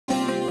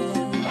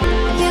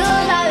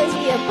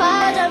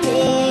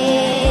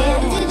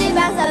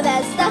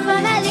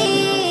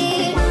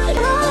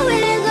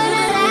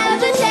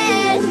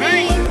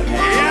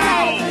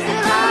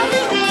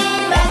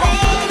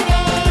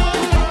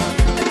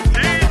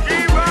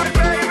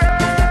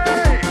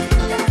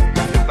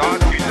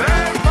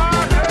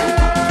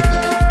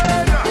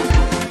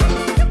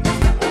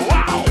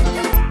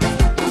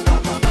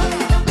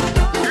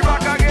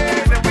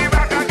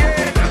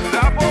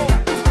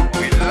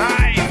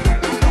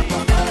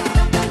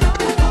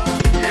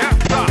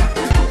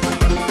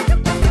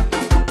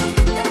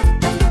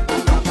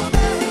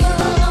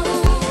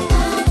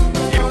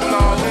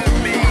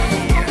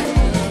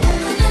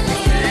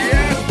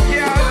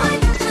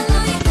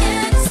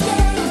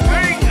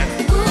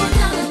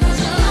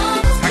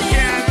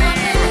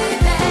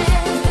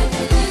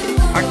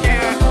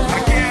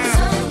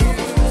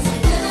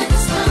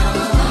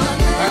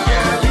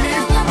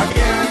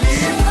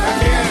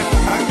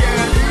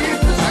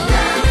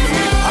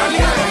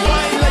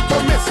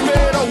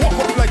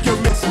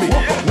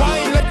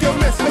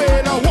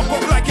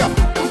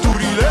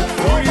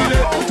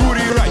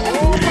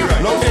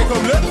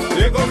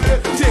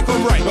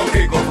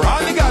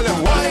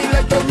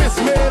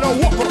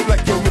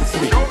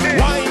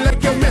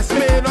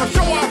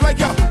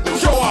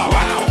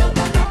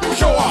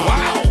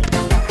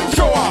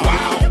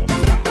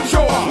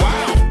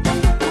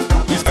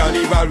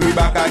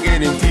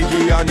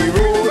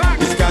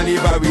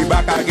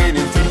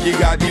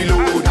got the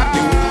load.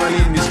 The woman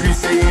in the street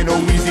saying,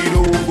 oh, easy,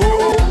 don't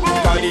go.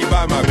 Call me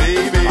by my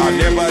baby, I'll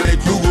never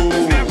let you go.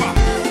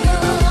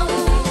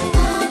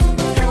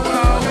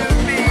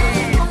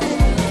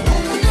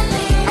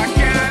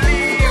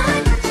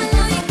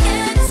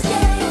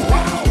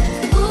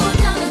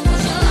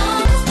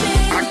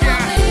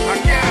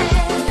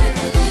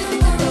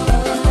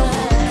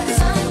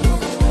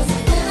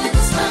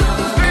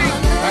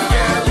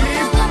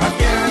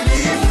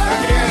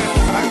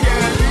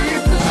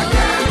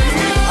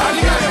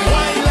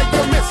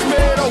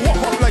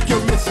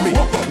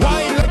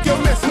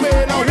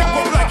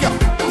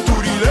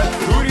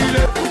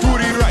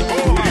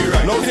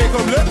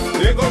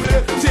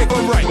 Take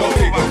them right, no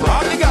take them right.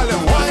 All the gal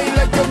them wine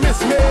like you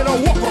miss me, or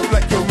walk up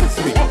like you miss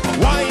me.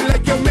 Wine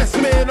like you miss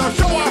me, or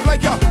show off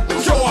like you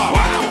show off.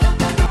 Wow,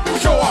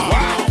 show off.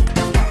 Wow,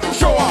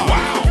 show off.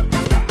 Wow,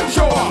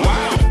 show off.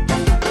 Wow.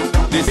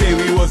 They say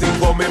we wasn't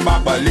coming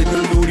back, but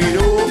little do they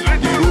know.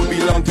 The road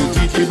belong to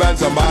TT Band,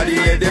 somebody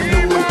let them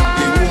know. The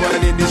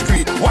woman in the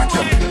street, watch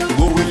her,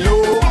 going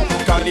low.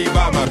 Call me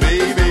by my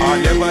baby, I'll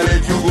never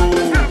let you go.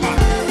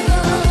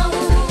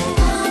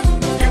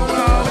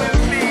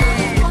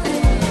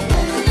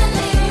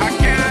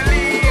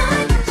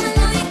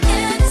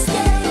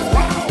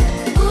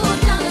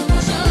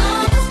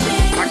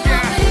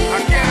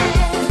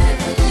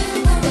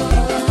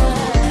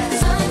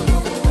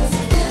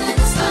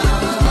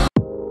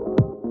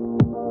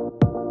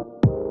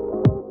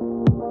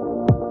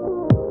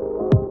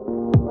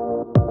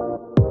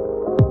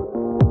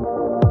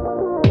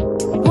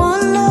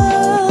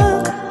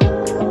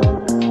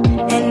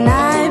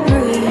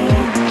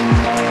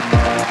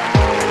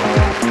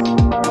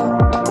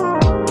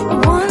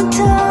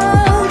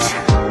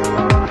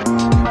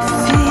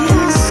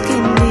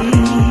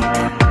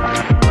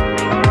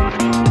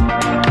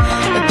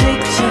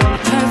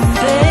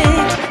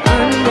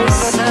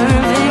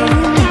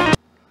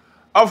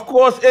 Of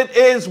course, it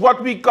is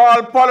what we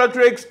call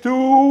Polotricks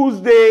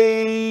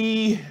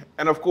Tuesday.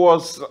 And of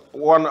course,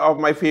 one of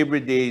my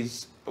favorite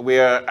days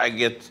where I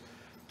get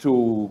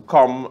to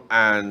come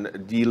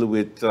and deal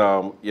with,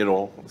 you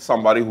know,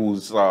 somebody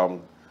who's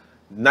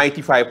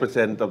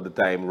 95% of the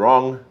time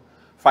wrong,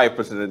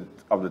 5%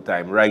 of the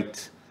time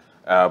right.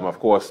 Of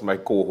course, my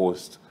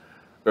co-host,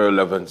 Earl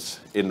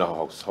Evans, in the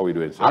house. How are you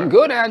doing, sir? I'm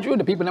good, Andrew.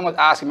 The people that was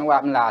asking me what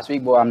happened last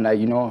week, but I'm like,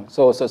 you know,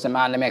 so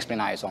man, let me explain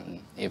you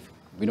something. If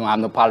we don't have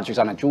no politics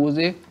on a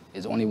Tuesday,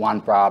 there's only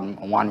one problem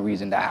and one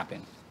reason that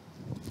happened.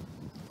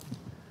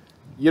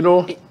 You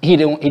know, he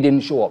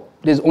didn't show up.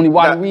 There's only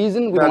one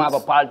reason we don't have a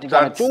politics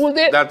on a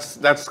Tuesday.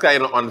 That's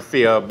kind of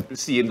unfair,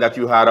 seeing that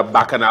you had a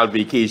bacchanal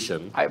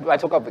vacation. I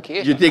took a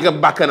vacation. You take a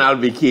bacchanal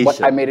vacation.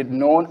 But I made it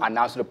known,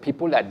 announced to the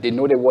people that they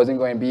know they wasn't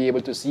going to be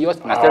able to see us,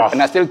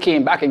 and I still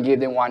came back and gave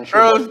them one show.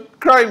 Earl,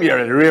 crime here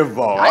in the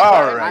river.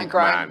 All right,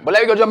 man. But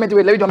let me jump into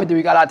it. We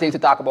got a lot of things to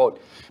talk about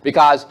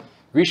because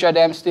Grisha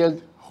them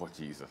still. Oh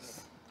Jesus.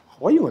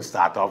 Why are you going to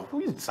start off?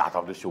 Who you start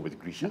off the show with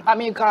Grisha? I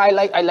mean, I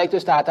like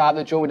to start off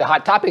the show with the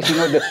hot topics. You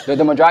know,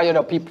 the majority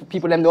of the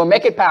people them don't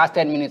make it past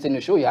 10 minutes in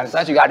the show. You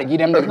understand? So you got to give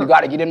them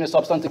the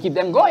substance to keep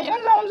them going. You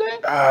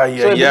understand what I'm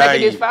saying? So if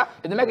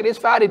they make it this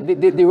far,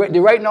 they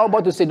right now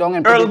about to sit down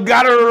and. Earl,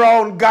 gather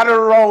around,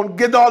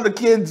 get all the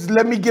kids.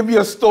 Let me give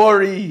you a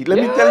story. Let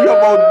me tell you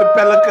about the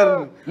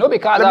pelican. No,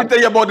 because let me tell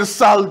you about the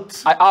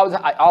salt.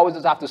 I always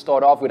just have to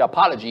start off with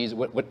apologies.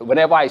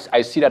 Whenever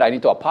I see that I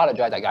need to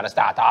apologize, I got to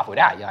start off with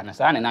that. You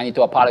understand? And I need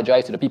to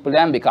apologize to the people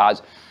then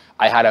because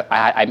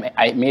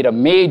I made a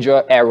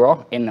major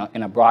error in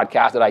a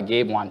broadcast that I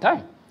gave one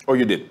time. Oh,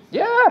 you did?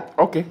 Yeah.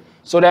 Okay.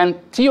 So then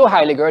Theo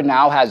Heiliger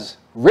now has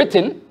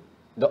written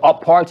the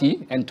UP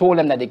party and told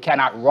them that they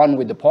cannot run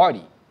with the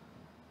party.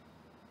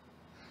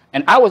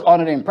 And I was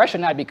under the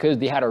impression that because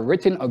they had a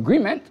written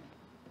agreement,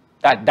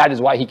 that is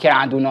why he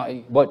can't do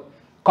nothing. But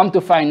come to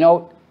find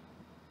out,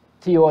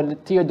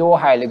 Theodore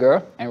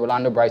Heiliger and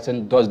Rolando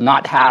Bryson does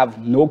not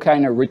have no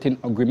kind of written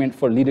agreement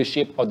for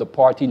leadership of the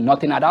party,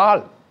 nothing at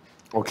all.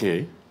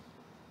 Okay.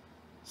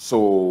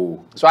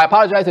 So I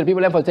apologize to the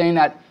people for saying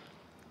that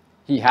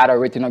he had a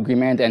written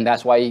agreement and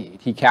that's why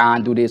he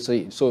can't do this.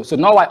 So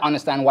now I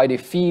understand why they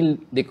feel,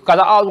 because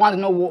I always wanted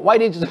to know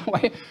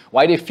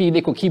why they feel they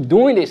could keep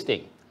doing this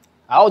thing.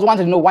 I always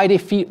wanted to know why they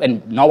feel,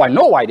 and now I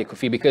know why they could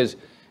feel, because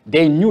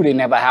they knew they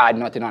never had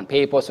nothing on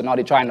paper, so now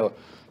they're trying to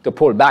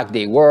pull back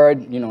their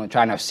word, you know,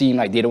 trying to seem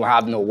like they don't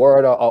have no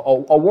word,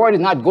 or a word is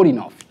not good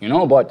enough, you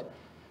know, but...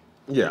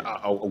 Yeah,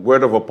 a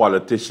word of a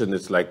politician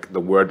is like the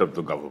word of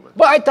the government.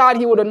 But I thought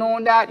he would have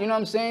known that, you know what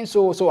I'm saying?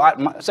 So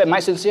my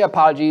sincere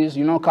apologies,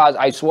 you know, because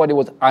I swore they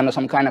was under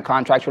some kind of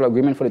contractual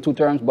agreement for the 2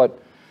 terms, but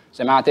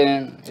St.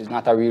 Martin is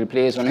not a real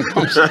place when it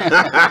comes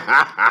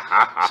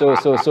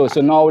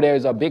so now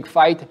there's a big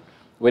fight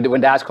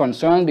when that's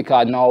concerned,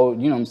 because now,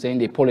 you know what I'm saying,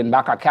 they're pulling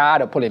back a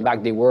card, or pulling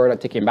back their word, or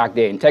taking back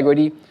their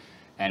integrity.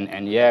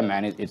 And yeah,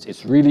 man,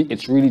 it's really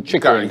tricky.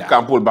 You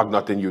can't pull back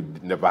nothing you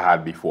never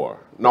had before.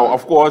 Now,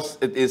 of course,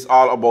 it is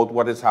all about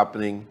what is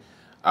happening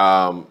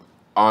on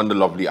the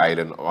lovely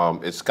island.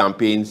 It's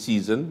campaign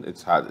season.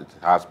 It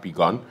has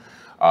begun.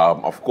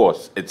 Of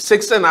course, it's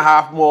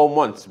 6.5 more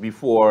months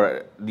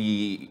before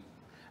the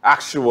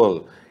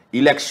actual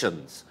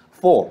elections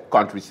for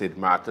Country St.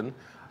 Martin.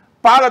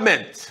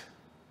 Parliament,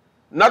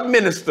 not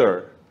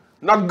minister,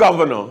 not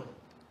governor,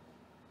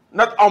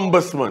 not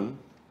ombudsman,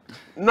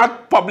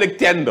 not public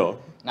tender.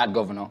 Not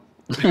governor.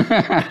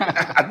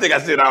 I think I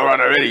said that wrong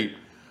already.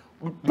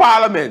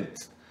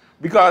 Parliament,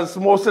 because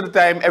most of the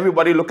time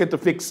everybody looking to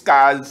fix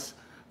cars,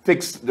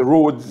 fix the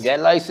roads, Get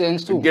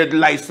license too. get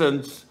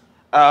license,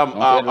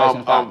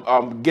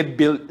 get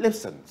built.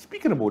 Listen,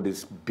 speaking about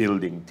this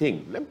building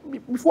thing,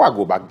 before I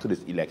go back to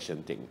this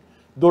election thing,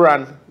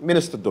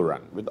 Minister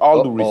Duran, with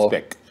all due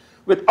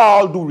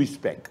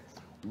respect,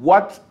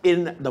 what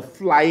in the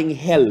flying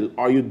hell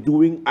are you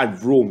doing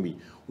at Romy?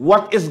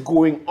 What is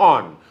going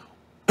on?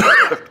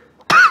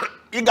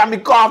 You got me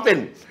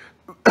coughing.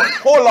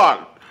 Hold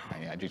on.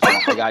 I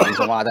got to do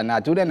some water now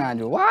too then,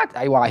 Andrew. What?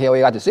 I want to hear what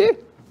you got to say.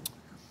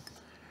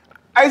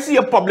 I see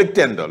a public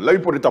tender. Let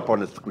me put it up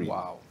on the screen.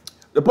 Wow.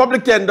 The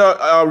public tender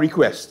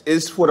request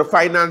is for the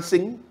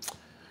financing,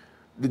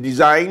 the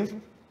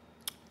design,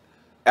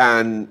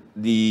 and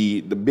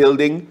the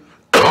building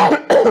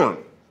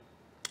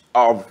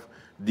of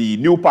the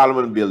new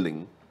Parliament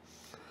building.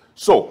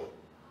 So,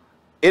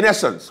 in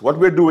essence, what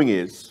we're doing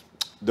is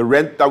the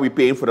rent that we're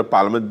paying for the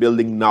Parliament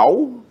building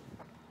now,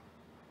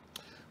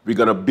 we're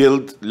going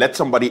to let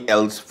somebody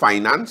else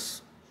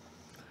finance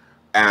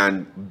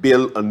and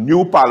build a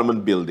new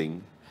Parliament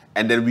building,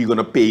 and then we're going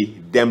to pay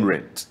them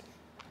rent.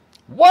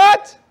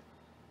 What?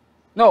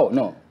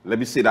 No. Let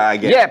me say that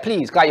again. Yeah,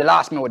 please, because you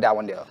lost me with that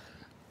one there.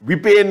 We're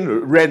paying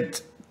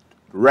rent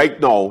right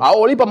now I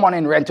only put money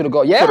in rent to the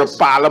go. Yes. for the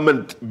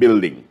Parliament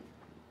building,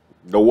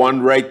 the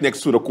one right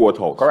next to the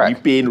courthouse. Correct.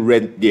 We're paying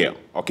rent there,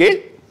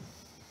 okay?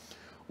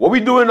 What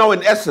we're doing now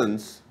in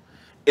essence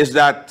is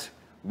that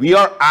we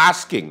are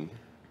asking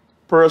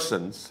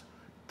persons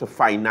to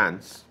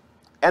finance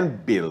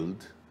and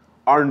build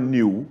our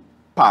new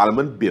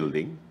Parliament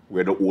building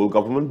where the old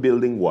government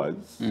building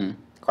was.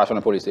 Across from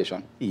the police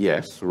station.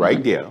 Yes,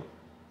 right there.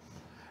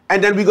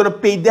 And then we're going to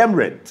pay them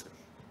rent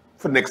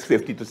for the next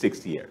 50 to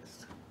 60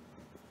 years.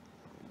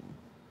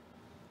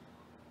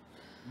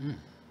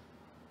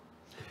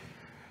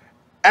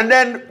 And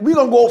then we're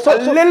going to go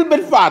a little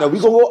bit farther.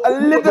 We're going to go a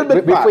little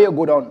bit Before farther. you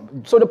go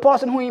down. So the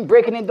person who ain't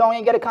breaking it down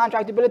ain't get a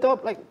contract to build it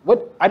up? Like,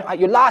 what?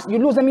 You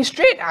losing me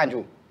straight,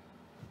 Andrew.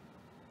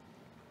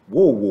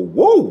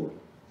 Whoa.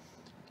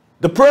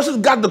 The person's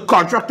got the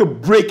contract to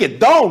break it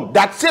down.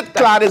 That's it,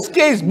 Claudius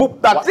case.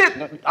 Boop, that's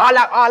it. All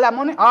that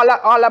money? All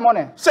that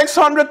money.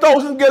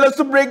 600,000 girls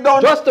to break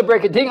down. Just to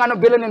break it. Thing on a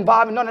billion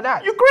involved, none of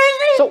that. You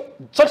crazy? So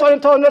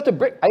 600,000 just to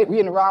break. We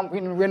in the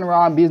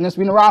wrong business.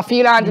 We in the wrong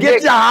field, Andrew.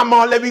 Get your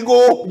hammer, let me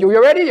go. You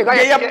ready? You got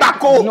Get your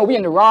backhoe. No, we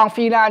in the wrong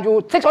field,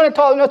 Andrew.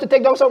 600,000 just to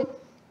take down some.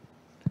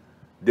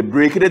 They're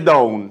breaking it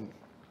down,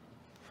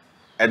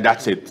 and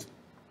that's it.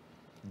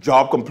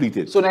 Job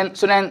completed. So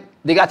then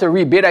they got to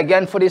rebid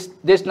again for this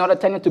another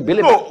tenant to build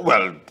it. No,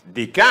 well,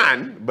 they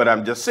can, but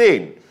I'm just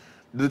saying.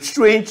 The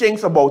strange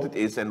things about it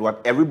is, and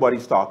what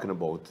everybody's talking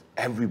about,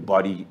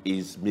 everybody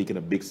is making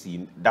a big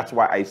scene. That's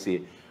why I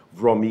say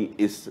Romy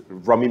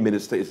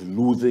Minister is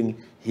losing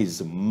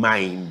his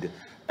mind.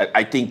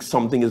 I think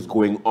something is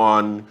going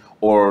on,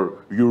 or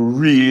you're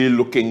really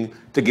looking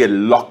to get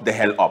locked the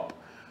hell up.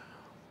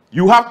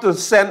 You have to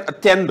send a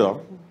tender.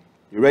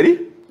 You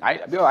ready? I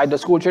the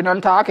school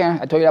children talking.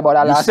 I told you about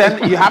that last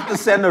time. You have to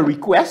send a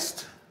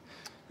request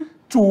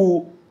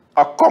to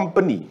a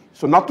company,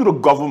 so not to the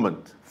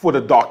government, for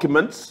the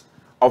documents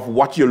of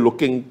what you're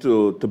looking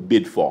to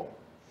bid for.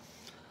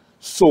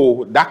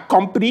 So that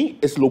company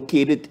is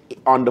located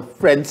on the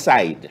French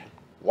side.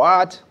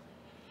 What?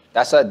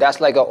 That's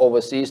like an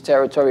overseas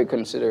territory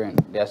considering.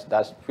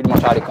 That's pretty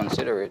much how they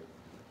consider it.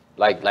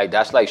 Like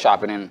that's like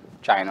shopping in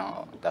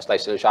China. That's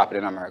like still shopping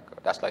in America.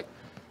 That's like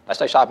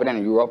shopping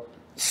in Europe.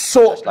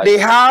 So they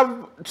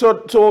have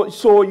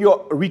so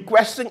you're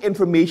requesting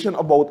information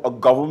about a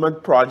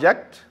government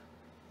project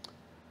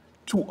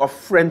to a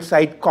French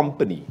side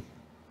company.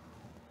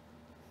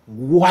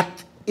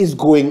 What is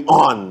going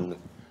on,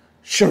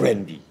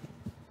 Sharendi?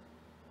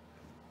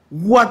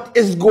 What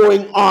is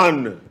going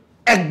on,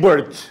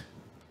 Egbert?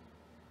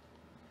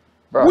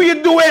 Bro, What are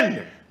you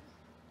doing?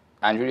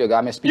 Andrew, you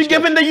got me speechless. You're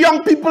giving the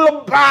young people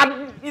a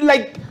bad,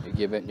 like...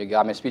 You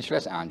got me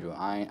speechless, Andrew.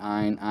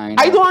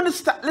 I don't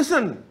understand.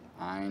 Listen,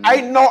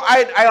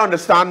 I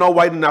understand now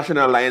why the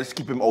National Alliance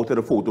keep him out of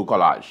the photo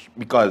collage,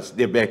 because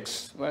they're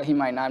vexed. Well, he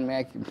might not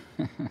make...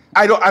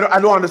 I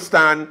don't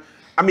understand.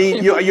 I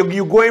mean,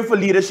 you're going for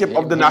leadership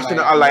of the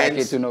National Alliance.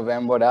 Make it to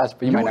November.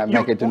 He might not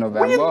make it to November.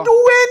 What are you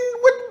doing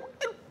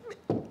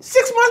with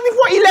 6 months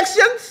before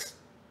elections?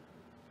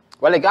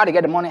 Well, they got to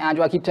get the money,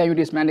 Andrew. I keep telling you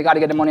this, man. They got to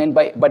get the money in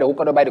by the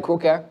hook or by the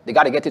crook here. They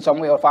got to get it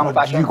somewhere or farm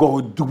fashion. You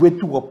going to do it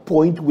to a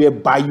point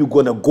whereby you're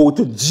going to go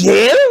to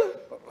jail?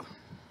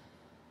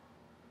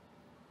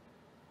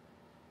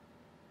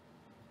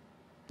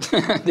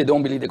 They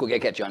don't believe they could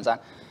get catch you,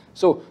 understand?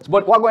 So,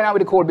 but what going on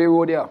with the Cold Bay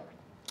Road here?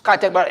 It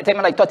take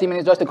me like 30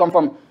 minutes just to come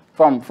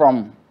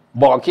from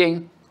Burger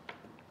King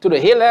to the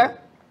hill,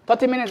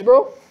 30 minutes,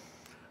 bro.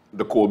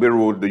 The Kobe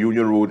Road, the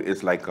Union Road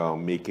is like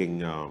making,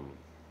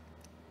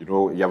 you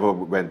know, you ever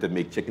went to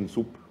make chicken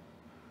soup,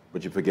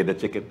 but you forget the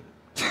chicken?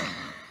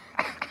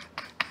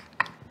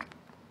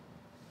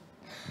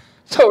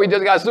 So we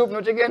just got soup,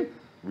 no chicken?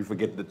 We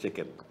forget the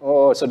chicken.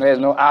 Oh, so there's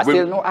no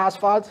still no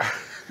asphalt?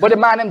 But the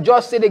man them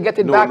just say they get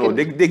it back. No,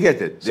 they get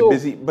it. They're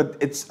busy, but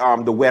it's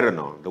the weather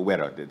now. The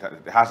weather.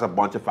 It has a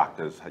bunch of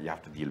factors you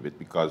have to deal with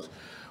because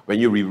when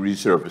you're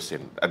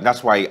resurfacing, and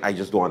that's why I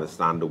just don't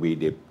understand the way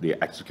they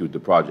execute the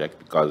project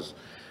because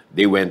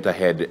they went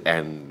ahead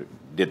and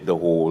did the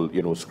whole,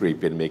 you know,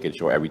 scraping, making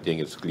sure everything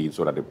is clean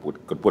so that they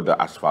could put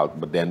the asphalt,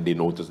 but then they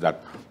noticed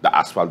that the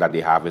asphalt that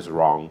they have is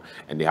wrong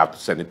and they have to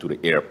send it to the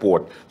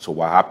airport. So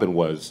what happened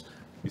was,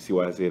 you see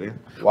what I say there?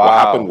 Wow. What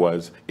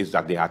happened is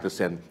that they had to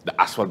send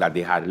the asphalt that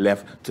they had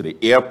left to the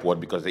airport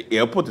because the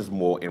airport is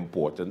more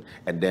important,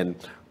 and then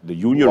the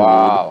Union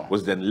Road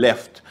was then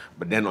left.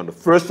 But then on the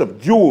 1st of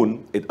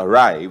June, it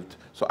arrived.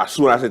 So as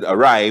soon as it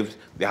arrived,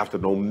 they have to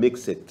now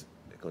mix it.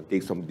 It's going to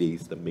take some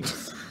days to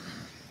mix.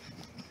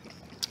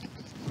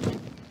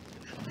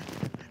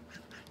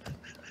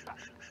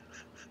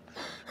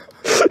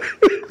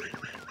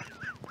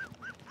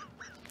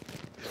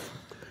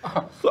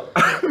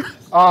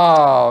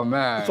 Oh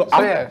man! So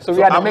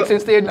we had the mixing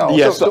stage now.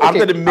 Yeah. So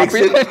after the mix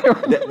it,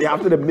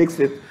 after the mix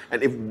it,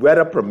 and if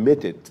weather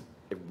permitted,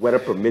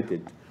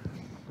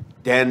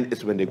 then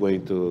it's when they're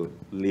going to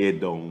lay it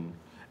down,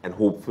 and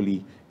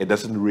hopefully it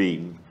doesn't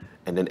rain,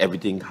 and then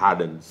everything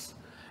hardens,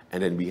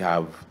 and then we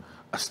have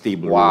a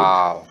stable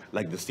road,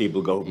 like the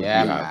stable government.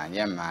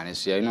 Yeah, man.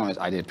 It's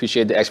I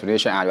appreciate the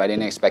explanation, Andrew. I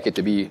didn't expect it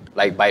to be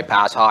like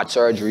bypass heart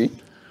surgery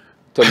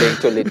to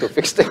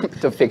fix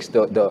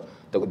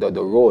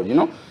the road, you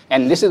know.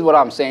 And this is what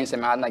I'm saying,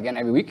 Sam, again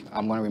every week.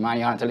 I'm going to remind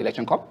you until the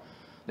election comes.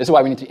 This is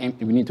why we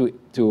need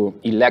to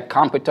elect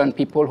competent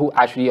people who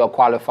actually are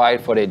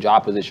qualified for their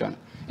job position.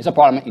 It's a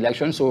parliament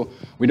election, so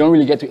we don't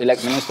really get to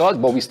elect ministers,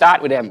 but we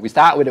start with them. We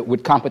start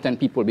with competent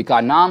people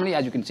because normally,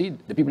 as you can see,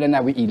 the people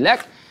that we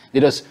elect, they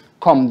just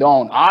come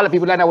down. All the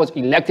people that was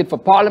elected for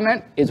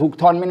parliament is who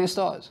turned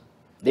ministers.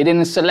 They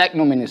didn't select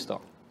no minister.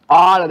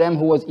 All of them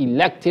who was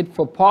elected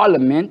for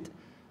parliament.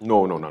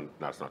 No,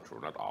 that's not true.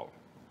 Not all.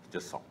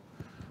 Just some.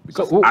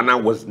 Because Anna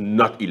was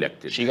not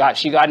elected. She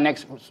got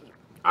next.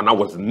 Anna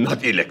was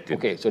not elected.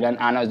 Okay, so then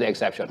Anna is the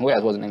exception. Who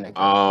else wasn't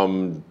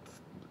elected?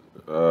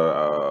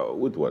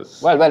 It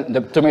was. Well,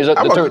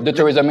 the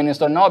tourism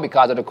minister now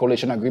because of the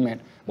coalition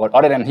agreement. But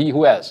other than he,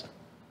 who else?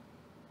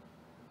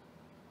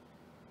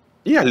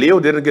 Yeah, Leo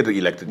didn't get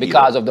elected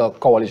because of the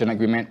coalition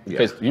agreement.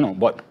 Because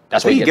but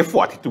that's why he get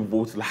 42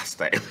 votes last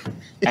time.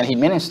 And he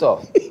minister.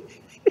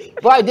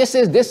 Boy, this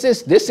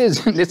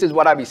is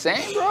what I be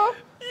saying, bro.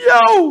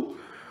 Yo,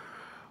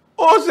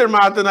 oh, Sir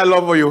Martin, I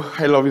love you.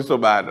 I love you so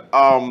bad.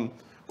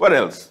 What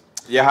else?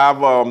 You have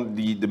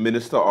the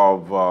minister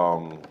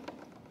of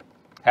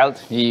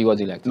Health. He was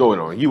elected.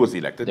 No, he was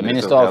elected. The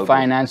minister of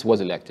Finance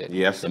was elected.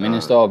 Yes. The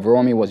minister of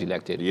Romy was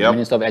elected. Yep. The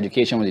minister of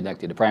Education was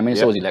elected. The prime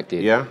minister was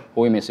elected. Yeah.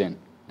 Who are we missing?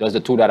 Those are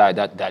the two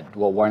that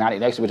were not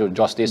elected, which was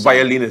Justice.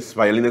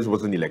 Violinis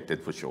wasn't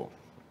elected for sure.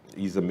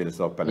 He's the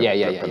minister of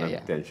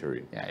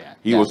penitentiary. Yeah.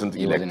 He wasn't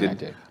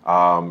elected.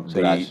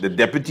 The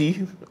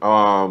deputy,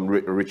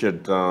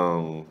 Richard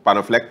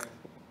Panafleck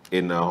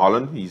in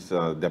Holland, he's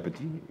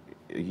deputy.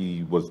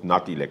 He was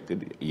not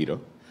elected either,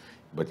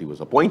 but he was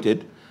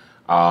appointed.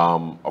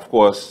 Of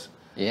course.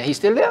 Yeah, he's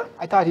still there.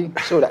 I thought he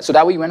saw that. So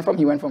that way he went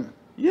from.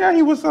 Yeah,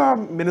 he was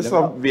minister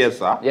of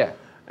VSA. Yeah.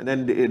 And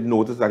then they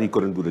noticed that he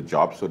couldn't do the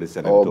job, so they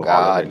sent him to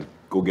Holland and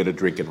go get a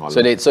drink in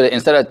Holland. So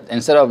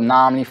instead of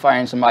normally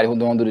firing somebody who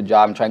don't do the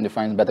job and trying to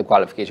find better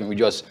qualification, we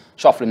just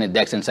shuffling the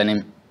decks and send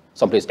him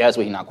someplace else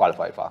where he's not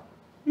qualified for.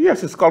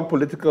 Yes, it's called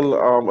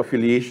political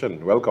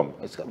affiliation. Welcome.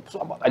 Is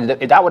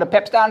that what the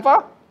PEP stand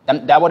for?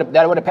 That what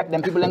the PEP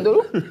them people them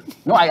do?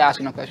 No, I ask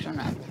you no question,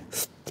 man.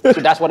 So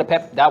that's what the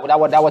PEP, that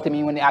what they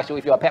mean when they ask you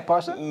if you're a PEP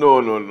person?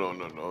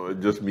 No. It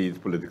just means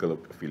political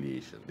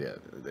affiliation. Yeah,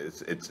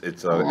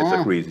 it's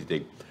a crazy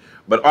thing.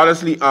 But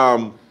honestly,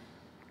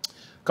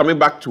 coming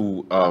back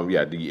to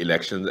the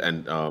elections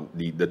and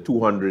the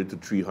 200 to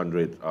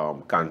 300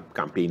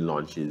 campaign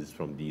launches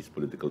from these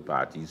political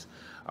parties,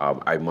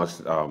 I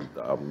must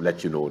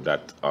let you know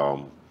that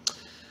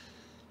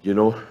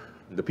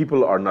the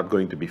people are not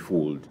going to be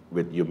fooled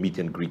with your meet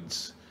and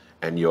greets.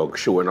 And you're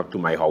showing up to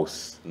my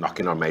house,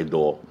 knocking on my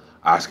door,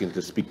 asking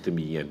to speak to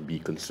me and be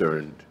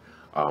concerned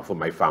for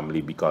my family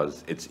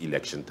because it's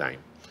election time.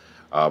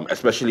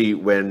 Especially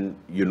when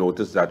you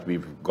notice that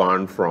we've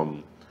gone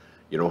from,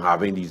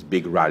 having these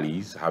big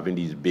rallies, having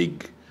these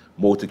big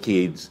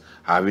motorcades,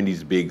 having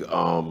these big,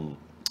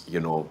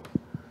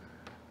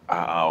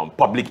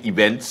 public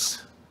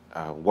events.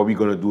 What we're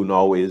gonna do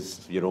now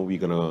is, we're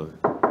gonna,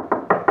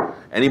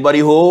 anybody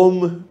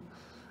home?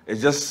 It's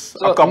just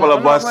a couple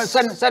of us.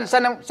 Send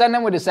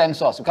them with the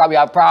census because we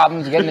have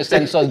problems getting the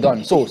census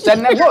done. So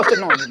send them.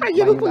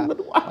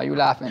 Why are you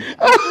laughing?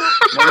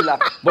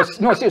 But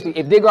no, seriously,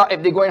 if they go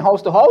in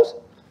house to house,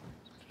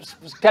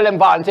 tell them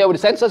volunteer with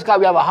the census because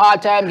we have a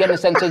hard time getting the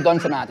census done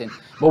for nothing.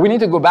 But we need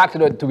to go back to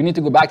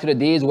the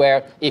days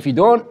where if you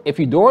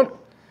don't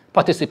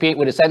participate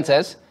with the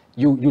census,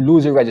 you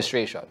lose your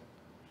registration.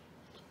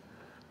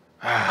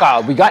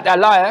 We got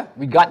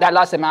that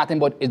law, St. Martin,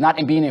 but it's not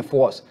being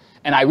enforced.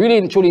 And I really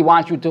and truly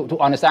want you to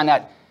understand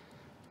that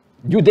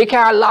they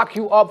can't lock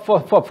you up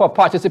for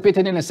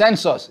participating in the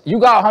census. You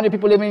got 100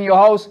 people living in your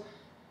house.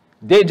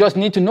 They just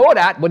need to know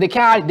that, but they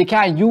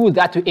can't use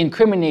that to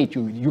incriminate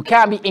you. You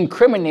can't be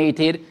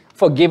incriminated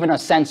for giving a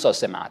census,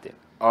 St. Martin.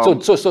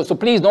 So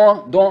please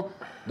don't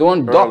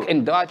duck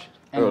and dodge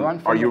and run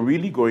from Are you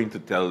really going to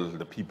tell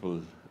the people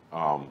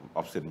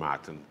of St.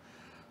 Martin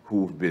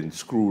who've been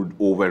screwed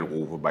over and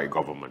over by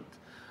government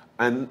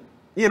and,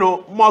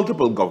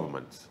 multiple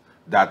governments,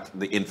 that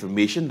the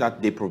information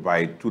that they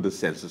provide to the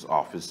census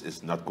office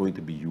is not going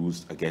to be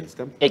used against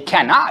them? It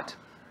cannot.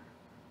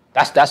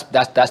 That's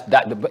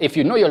that. If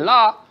you know your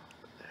law,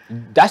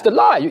 that's the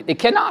law. It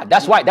cannot.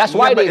 That's why.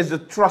 But it's the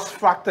trust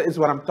factor is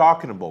what I'm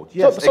talking about.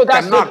 Yes, it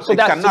cannot.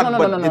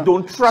 But they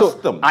don't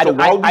trust them. So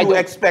how do you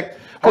expect?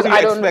 Because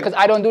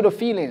I don't do the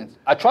feelings.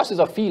 A trust is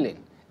a feeling.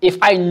 If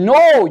I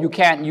know you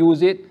can't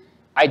use it,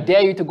 I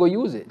dare you to go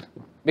use it,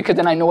 because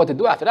then I know what to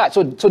do after that.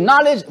 So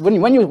knowledge.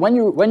 When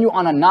you're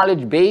on a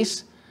knowledge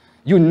base,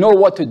 you know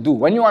what to do.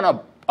 When you're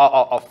on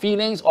a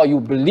feelings or you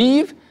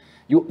believe,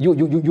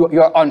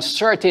 you're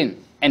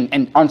uncertain.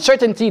 And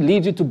uncertainty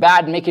leads you to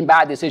making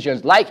bad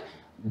decisions, like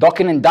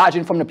ducking and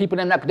dodging from the people.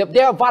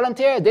 They're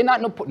volunteers. They're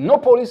not no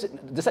police.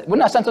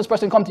 When a census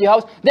person comes to your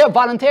house, they're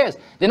volunteers.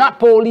 They're not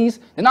police.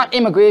 They're not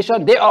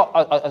immigration. They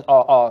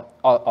are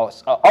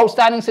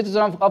outstanding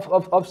citizens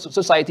of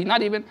society.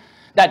 Not even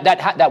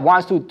that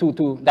wants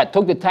that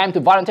took the time to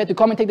volunteer to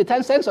come and take the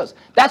 10 census.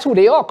 That's who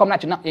they are. Coming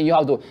at your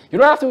house. You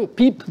don't have to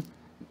peep,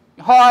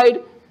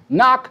 hide,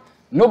 knock.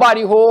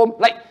 Nobody home.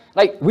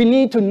 Like, we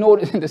need to know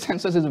that the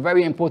census is a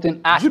very important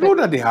aspect. You know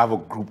that they have a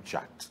group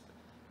chat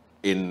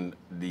in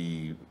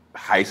the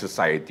high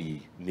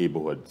society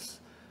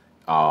neighborhoods,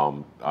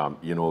 the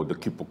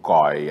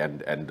Kipukoi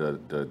and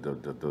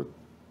the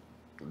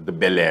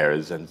Bel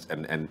Airs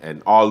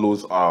and all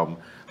those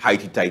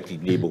highty-tighty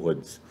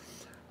neighborhoods,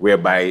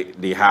 whereby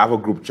they have a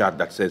group chat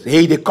that says,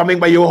 hey, they're coming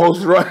by your house,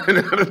 run,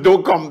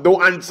 don't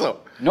answer.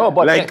 No,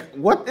 but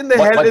what in the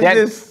hell is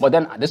this? But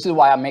then this is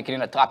why I'm making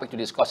it a topic to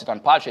discuss it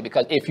on Polotricks,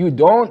 because if you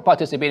don't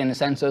participate in the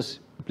census,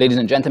 ladies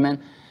and gentlemen,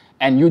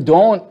 and you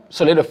don't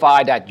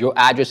solidify that your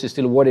address is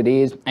still what it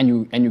is, and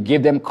you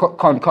give them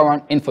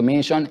concurrent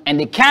information, and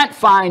they can't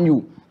find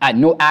you at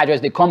no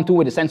address they come to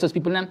with the census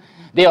people,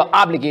 they are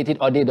obligated,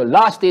 or the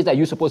law states that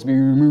you're supposed to be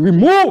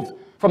removed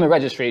from the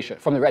registry.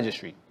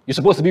 You're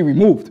supposed to be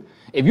removed.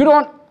 If you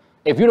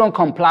don't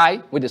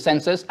comply with the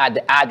census at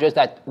the address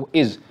that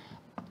is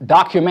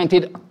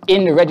documented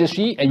in the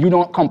registry, and you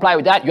don't comply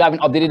with that, you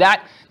haven't updated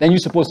that, then you're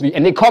supposed to be,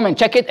 and they come and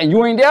check it and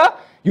you ain't there,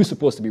 you're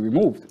supposed to be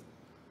removed.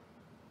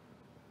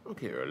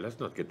 Okay, Earl, let's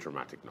not get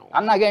dramatic now.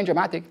 I'm not getting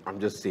dramatic. I'm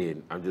just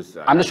saying, I'm just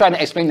trying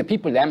to explain to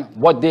people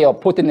what they are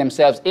putting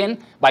themselves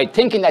in by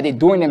thinking that they're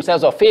doing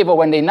themselves a favor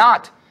when they're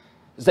not.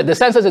 The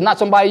census is not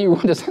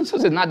the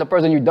census is not the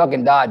person you dug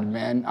and dodged,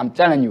 man. I'm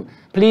telling you.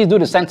 Please do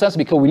the census,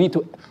 because we need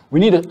to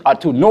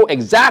know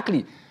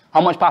exactly how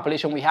much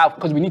population we have,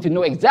 because we need to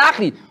know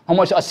exactly how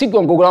much a seat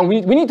going to go down.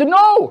 We need to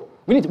know.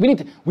 We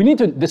need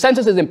to. The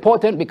census is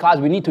important because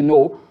we need to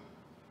know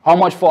how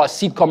much for a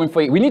seat coming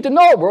for you. We need to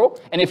know, bro.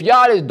 And if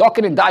y'all is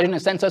ducking and dodging the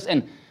census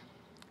and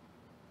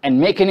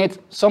making it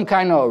some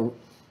kind of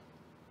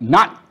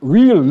not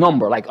real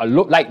number,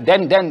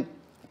 then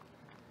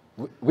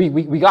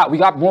we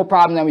got more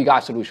problems than we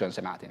got solutions,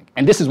 St. Martin.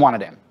 And this is one of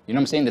them. You know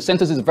what I'm saying? The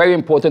census is very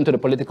important to the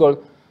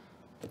political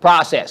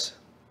process.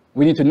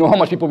 We need to know how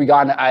much people we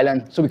got on the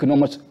island so we can know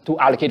how much to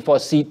allocate for a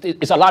seat.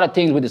 It's a lot of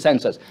things with the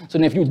census. So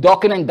if you're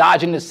ducking and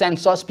dodging the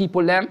census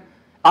people,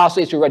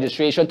 also it's your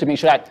registration to make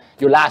sure that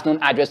your last known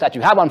address that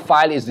you have on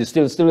file is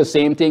still the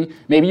same thing.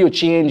 Maybe you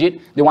change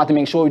it. They want to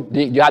make sure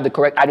you have the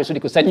correct address so they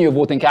could send you a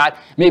voting card.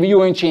 Maybe you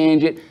won't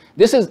change it.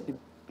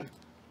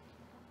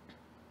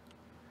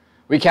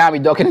 We can't be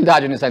ducking and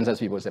dodging the census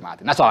people, St.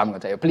 Martin. That's all I'm going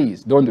to tell you.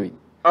 Please, don't do it.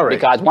 All right.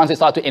 Because once they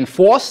start to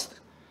enforce,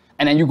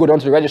 and then you go down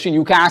to the registry and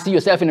you can't see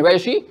yourself in the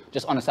registry,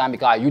 just understand,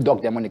 because you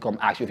duck them when they come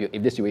ask you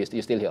if this way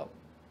you're still here.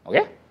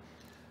 Okay?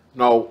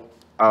 Now,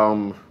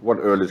 what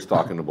Earl is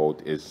talking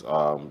about is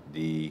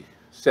the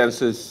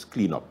census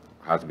cleanup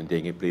has been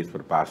taking place for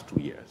the past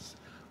 2 years.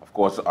 Of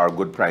course, our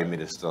good Prime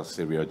Minister,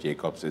 Cyril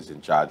Jacobs, is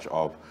in charge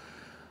of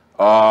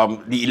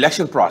the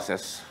election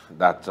process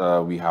that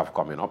we have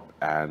coming up,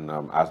 and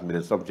as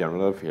Minister of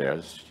General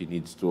Affairs, she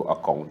needs to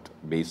account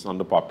based on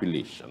the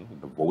population,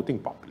 the voting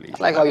population. I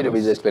like how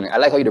you explain it. I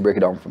like how you break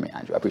it down for me,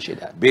 Andrew. I appreciate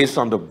that. Based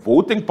on the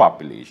voting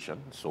population,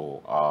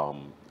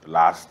 so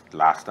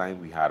last time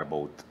we had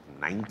about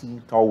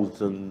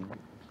 19,000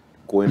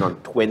 going on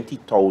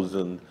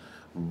 20,000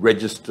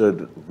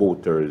 registered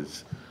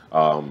voters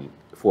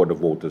for the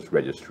voters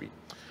registry.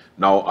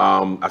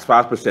 Now, as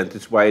far as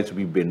percentage-wise,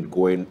 we've been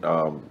going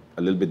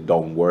a little bit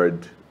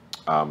downward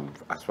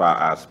as far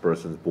as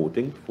persons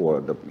voting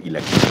for the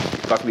election,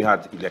 because we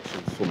had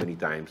elections so many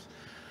times.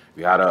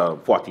 We had a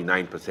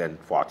 49%,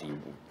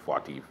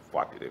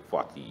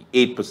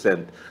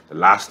 48%. The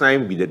last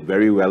time we did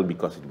very well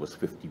because it was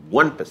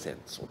 51%.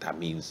 So that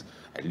means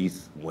at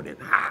least more than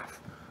half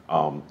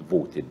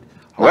voted.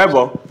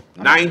 However,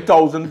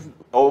 9,000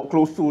 or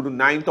close to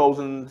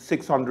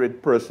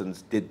 9,600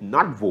 persons did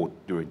not vote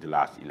during the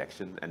last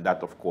election. And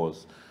that, of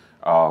course,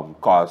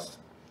 caused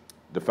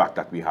the fact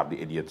that we have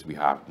the idiots we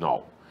have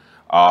now.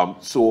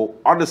 So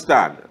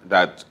understand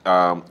that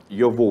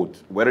your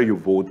vote, whether you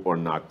vote or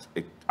not,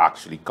 it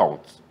actually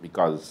counts,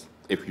 because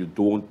if you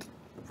don't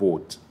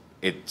vote,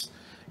 it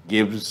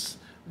gives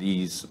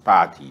these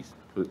parties,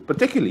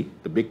 particularly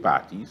the big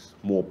parties,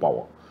 more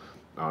power.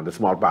 The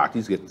small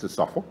parties get to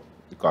suffer,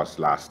 because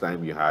last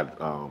time you had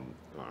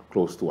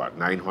close to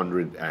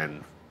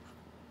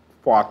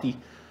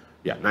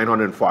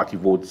 940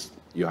 votes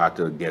you had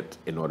to get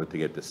in order to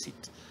get the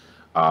seat.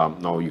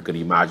 Now you can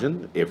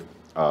imagine if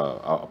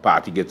a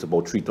party gets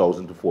about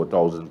 3,000 to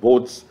 4,000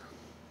 votes,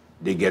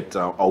 they get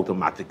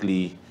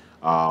automatically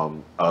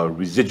a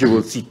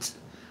residual seat,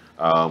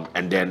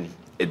 and then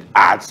it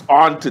adds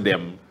on to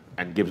them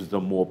and gives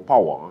them more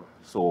power.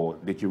 So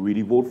did you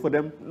really vote for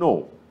them?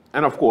 No.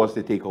 And of course,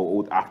 they take a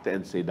oath after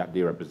and say that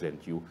they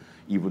represent you,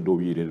 even though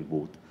you didn't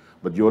vote.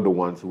 But you're the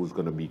ones who's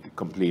going to be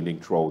complaining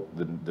throughout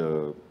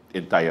the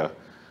entire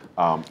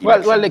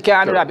well, they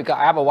can't do that, because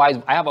I have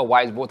a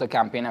wise voter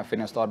campaign I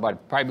finished out,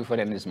 but probably before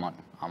the end of this month.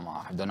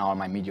 I've done all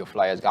my media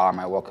flyers, got all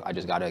my work. I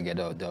just got to get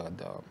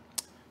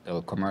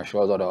the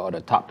commercials or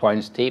the top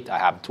points taped. I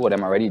have 2 of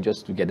them already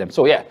just to get them.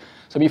 So yeah,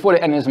 so before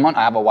the end of this month,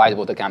 I have a wise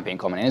voter campaign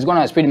coming, and it's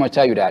going to pretty much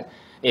tell you that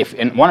if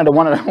in one of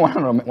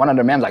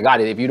the memes I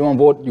got it, if you don't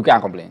vote, you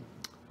can't complain.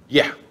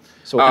 Yeah.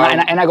 So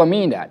and I gonna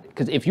mean that,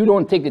 because if you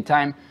don't take the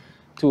time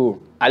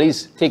to at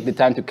least take the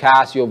time to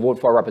cast your vote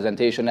for a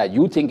representation that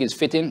you think is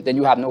fitting, then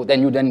you have no,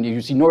 then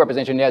you see no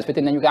representation there is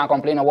fitting, then you can't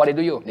complain on what they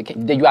do you.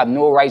 Then you have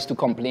no rights to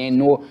complain,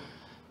 no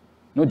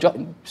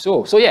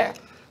so yeah.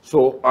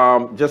 So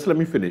just let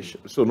me finish.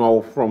 So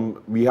now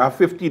we have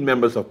 15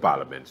 members of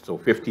parliament, so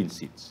 15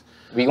 seats.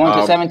 We going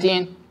to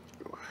 17?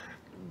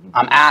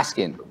 I'm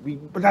asking.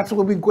 But that's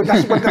what we go.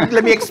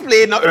 Let me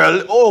explain now,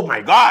 Earl. Oh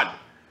my God.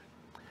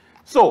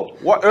 So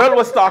what Earl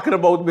was talking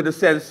about with the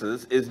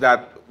census is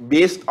that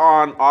based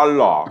on our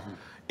law,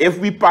 if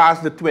we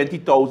pass the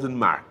 20,000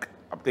 mark,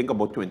 I think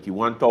about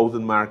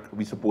 21,000 mark,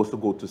 we're supposed to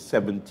go to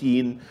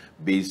 17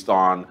 based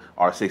on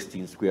our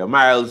 16 square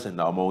miles and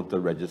the amount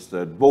of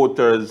registered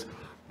voters.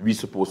 We're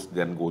supposed to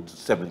then go to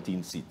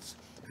 17 seats.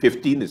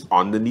 15 is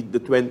underneath the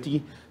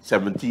 20,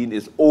 17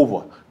 is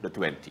over the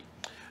 20.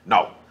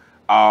 Now,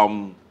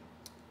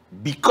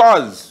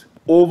 because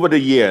over the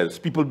years,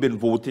 people have been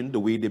voting the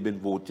way they've been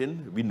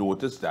voting, we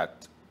noticed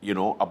that, you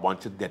know, a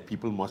bunch of dead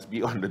people must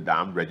be on the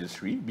damn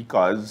registry,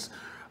 because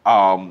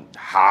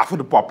half of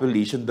the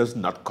population does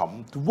not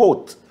come to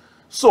vote.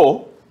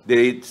 So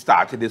they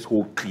started this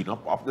whole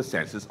cleanup of the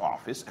census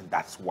office, and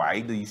that's why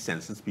the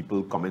census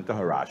people come in to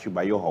harass you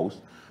by your house,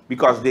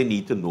 because they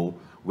need to know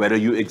whether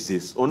you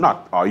exist or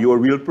not. Are you a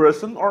real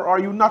person or are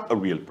you not a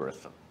real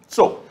person?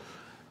 So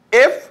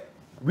if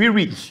we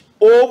reach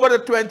over the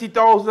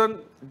 20,000,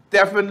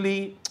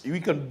 definitely we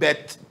can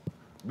bet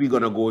we're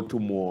going to go to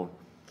more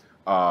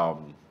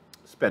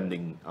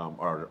spending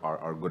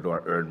or go to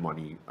earn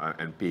money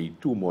and pay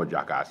 2 more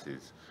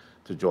jackasses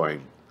to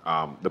join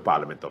the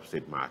Parliament of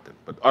St. Martin.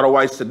 But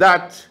otherwise to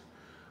that,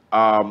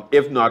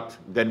 if not,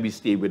 then we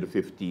stay with the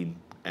 15,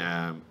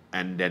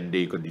 and then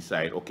they could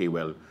decide, okay,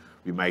 well,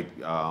 we might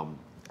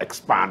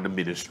expand the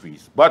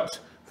ministries. But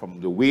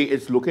from the way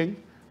it's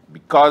looking,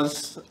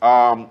 because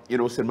you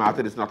know, St.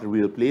 Martin is not a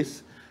real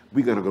place,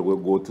 we're gonna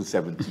go to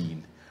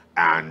 17,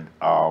 and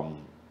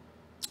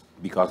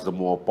because the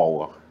more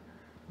power,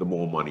 the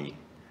more money,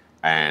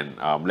 and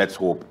let's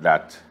hope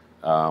that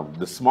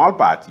the small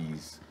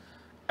parties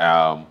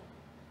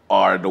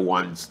are the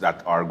ones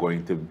that are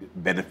going to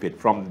benefit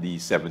from the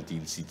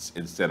 17 seats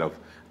instead of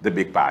the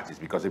big parties.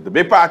 Because if the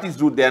big parties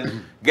do,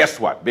 then guess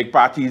what? Big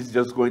parties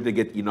just going to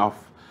get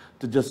enough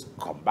to just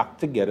come back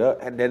together,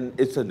 and then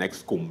it's the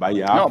next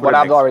kumbaya. No, but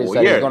I've already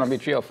said it's going to be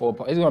 3 or 4.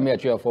 It's going to be a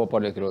 3 or 4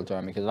 political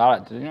term, because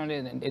you know,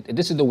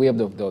 this is the way of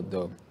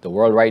the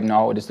world right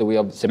now. This is the way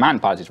of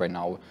cement parties right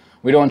now.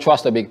 We don't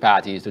trust the big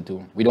parties to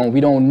do. We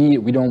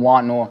don't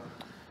want no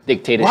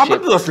dictatorship. What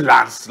happened to those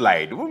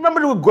landslide?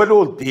 Remember the good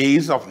old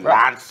days of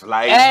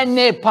landslide?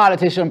 Any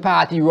politician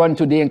party run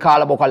today and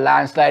call about a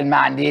landslide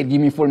mandate, give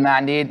me full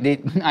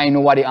mandate. I know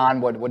what they on,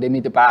 but they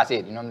need to pass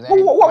it. You know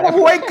what I'm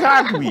saying? Why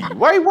can't we?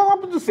 What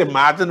happened to St.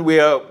 Martin,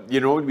 where,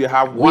 you know, we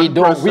have one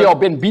person? We have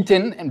been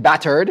beaten and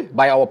battered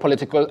by our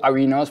political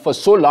arenas for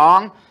so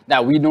long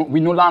that we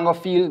no longer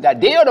feel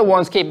that they are the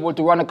ones capable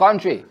to run the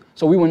country.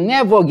 So we will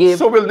never give.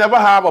 So we'll never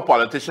have a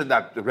politician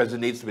that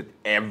resonates with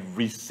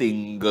every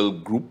single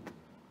group.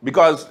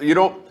 Because, you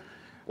know,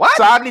 what?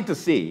 Sadly to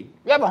say...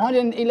 We have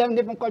 111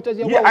 different cultures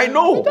here. Yeah, I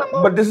know,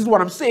 but this is what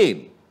I'm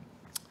saying.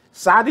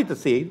 Sadly to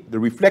say, the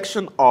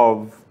reflection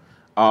of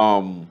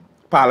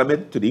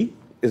Parliament today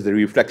is the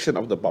reflection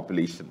of the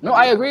population. No,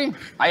 I agree.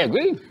 I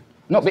agree.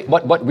 No,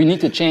 but we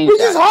need to change Which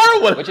that. is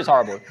horrible. Which is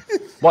horrible.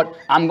 But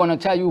I'm going to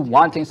tell you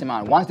one thing,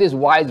 Simon. Once this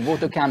Wise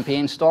Voter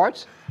campaign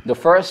starts, the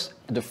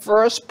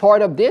first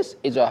part of this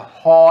is a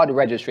hard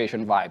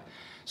registration vibe.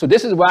 So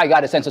this is where I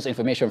got the census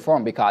information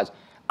from, because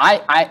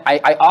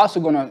I also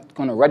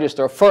gonna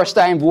register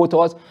first-time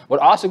voters, but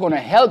also gonna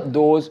help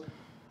those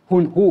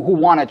who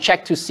want to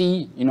check to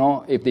see, you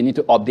know, if they need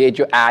to update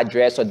your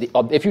address, or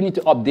if you need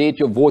to update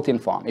your voting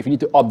form, if you need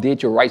to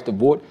update your rights to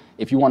vote,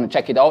 if you want to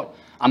check it out,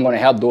 I'm going to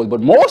help those.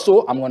 But more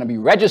so, I'm going to be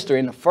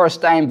registering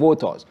first-time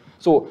voters.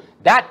 So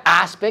that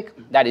aspect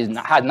that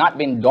has not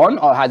been done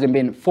or hasn't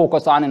been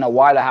focused on in a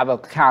while, I have a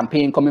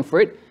campaign coming for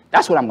it,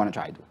 that's what I'm going to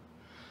try to do.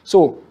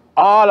 So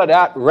all of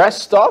that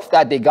rest stuff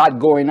that they got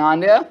going on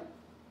there,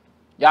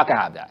 y'all can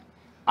have that.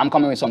 I'm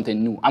coming with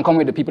something new. I'm coming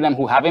with the people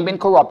who haven't been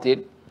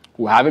corrupted,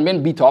 who haven't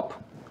been beat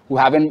up, who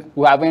haven't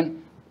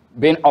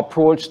been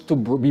approached to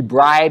be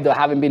bribed or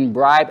haven't been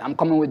bribed. I'm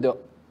coming with the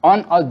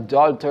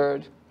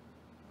unadulterated,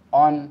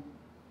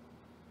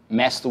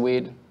 unmessed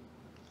with,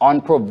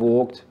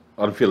 unprovoked,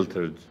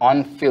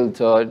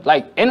 unfiltered,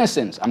 like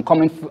innocence. I'm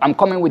coming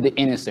with the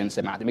innocence,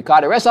 Samantha, because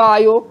the rest of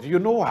you. Do you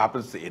know what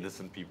happens to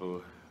innocent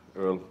people,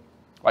 Earl?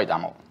 Right,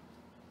 I'm out.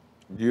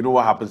 Do you know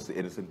what happens to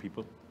innocent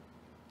people?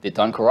 They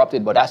turn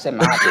corrupted, but that's a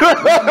matter. No,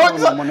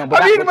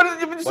 Why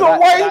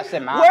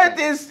it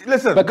is?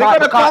 Listen,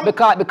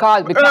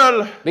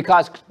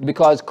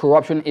 because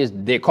corruption is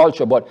their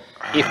culture. But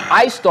if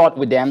I start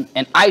with them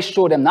and I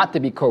show them not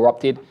to be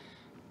corrupted,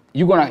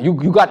 you're gonna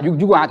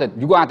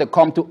have to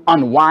come to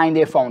unwind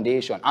their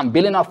foundation. I'm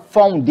building a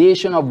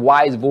foundation of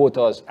wise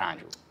voters,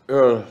 Andrew.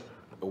 Earl,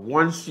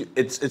 once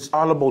it's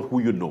all about who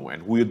you know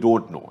and who you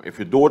don't know. If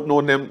you don't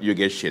know them, you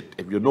get shit.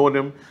 If you know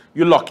them,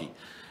 you're lucky.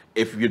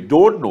 If you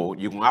don't know,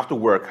 you're going to have to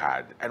work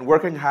hard. And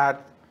working hard,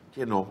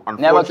 you know,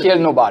 unfortunately... Never kill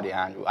nobody,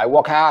 Andrew. I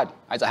work hard.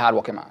 I'm a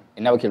hard-working man.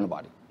 I never kill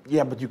nobody.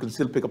 Yeah, but you can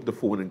still pick up the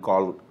phone and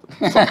call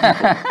some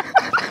people.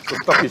 So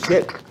stop your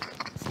shit.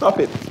 Stop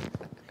it.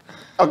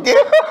 Okay?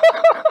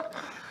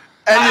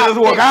 And you just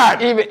work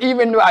hard.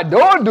 Even though I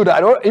don't do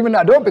that, even though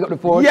I don't pick up the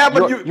phone, yeah,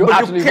 but you can. You're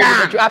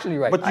absolutely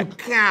right. But you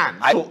can.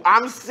 So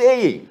I'm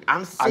saying...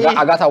 I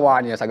got a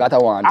one, yes. I got a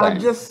one. I'm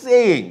just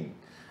saying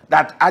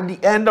that at the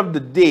end of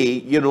the day,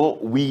 you know,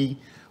 we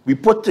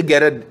put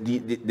together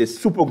the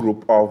super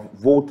group of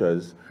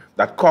voters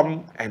that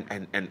come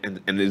and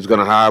is going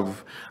to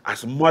have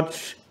as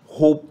much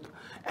hope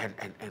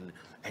and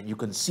you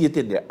can see it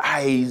in their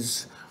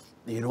eyes,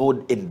 you know,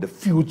 in the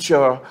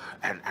future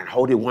and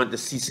how they want to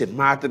see St.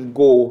 Martin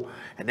go,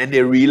 and then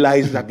they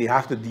realize that they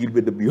have to deal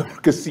with the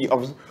bureaucracy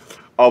of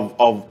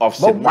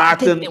St.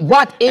 Martin,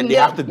 and they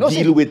have to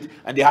deal with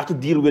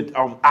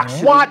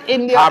actually what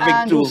in there,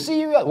 having to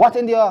serious? What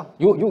in there?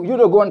 You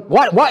don't go on,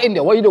 what in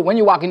there? What you do when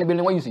you walk in the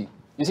building? What you see?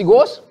 You see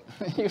ghosts?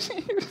 You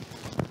see?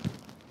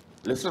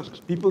 Listen,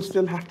 people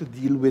still have to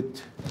deal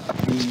with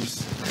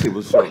these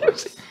civil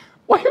servants.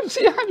 What you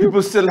see, Andrew?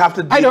 People still have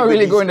to deal I don't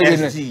really with go in the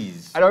these business.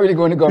 SGs. I don't really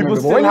go in the government.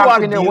 But when you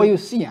walk in there, what you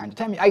see, Andrew?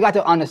 Tell me. I got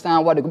to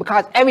understand what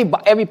because every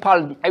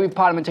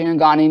parliamentarian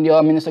gone in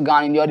there, minister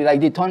gone in there,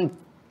 they turn.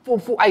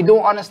 I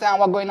don't understand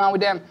what's going on with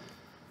them.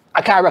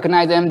 I can't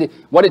recognize them.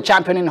 What they're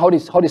championing, how they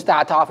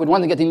start off with.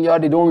 Once they get in there,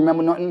 they don't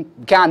remember nothing.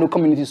 You can't do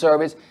community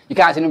service. You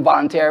can't see them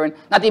volunteering.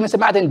 Not even St.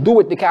 Martin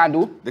do it. They can't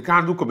do. They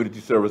can't do community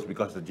service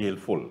because the jail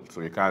full. So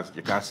you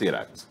can't say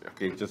that.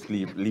 Okay, just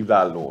leave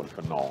that alone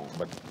for now.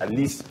 But at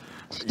least,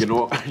 you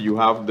know, you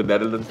have the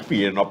Netherlands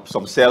paying up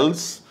some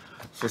cells.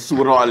 So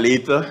sooner or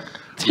later,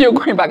 Theo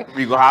going back.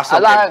 We gonna have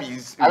some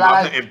MPs.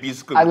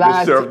 MPs could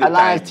serve the time. As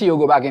long as Theo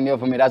go back in there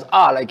for me, that's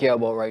all I care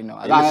about right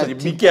now. Listen,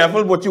 be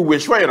careful what you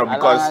wish for, you know,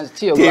 because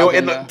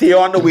Theo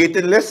on the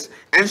waiting list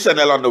and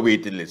Chanel on the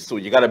waiting list. So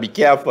you gotta be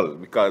careful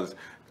because,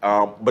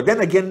 but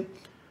then again,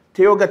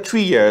 Theo got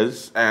 3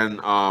 years and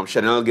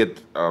Chanel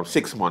get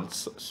 6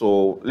 months.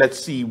 So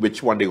let's see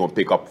which one they're gonna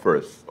pick up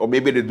first, or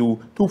maybe they do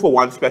 2 for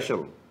 1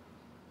 special.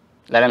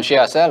 Let them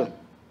share a cell.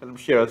 Let them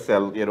share a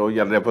cell. You know,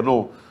 you'll never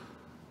know.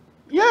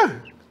 Yeah.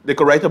 They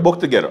could write a book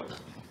together.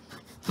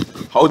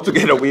 How to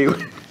get away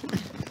with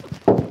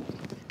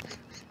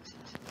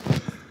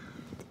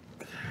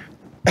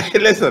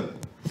Listen,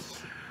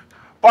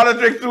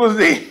 Polotricks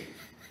Tuesday.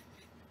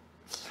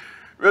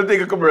 We'll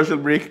take a commercial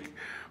break.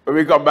 When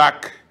we come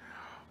back,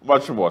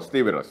 much more.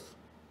 Stay with us.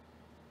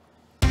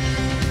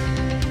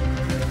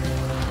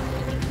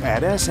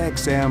 At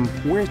SXM,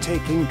 we're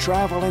taking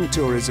travel and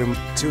tourism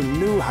to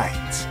new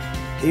heights.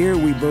 Here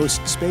we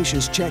boast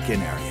spacious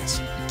check-in areas,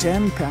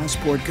 10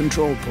 passport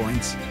control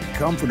points,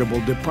 comfortable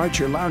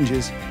departure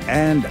lounges,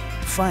 and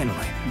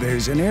finally,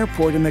 there's an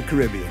airport in the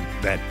Caribbean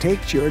that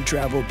takes your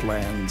travel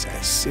plans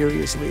as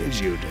seriously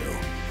as you do.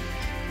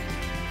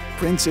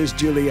 Princess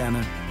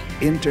Juliana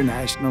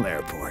International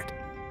Airport.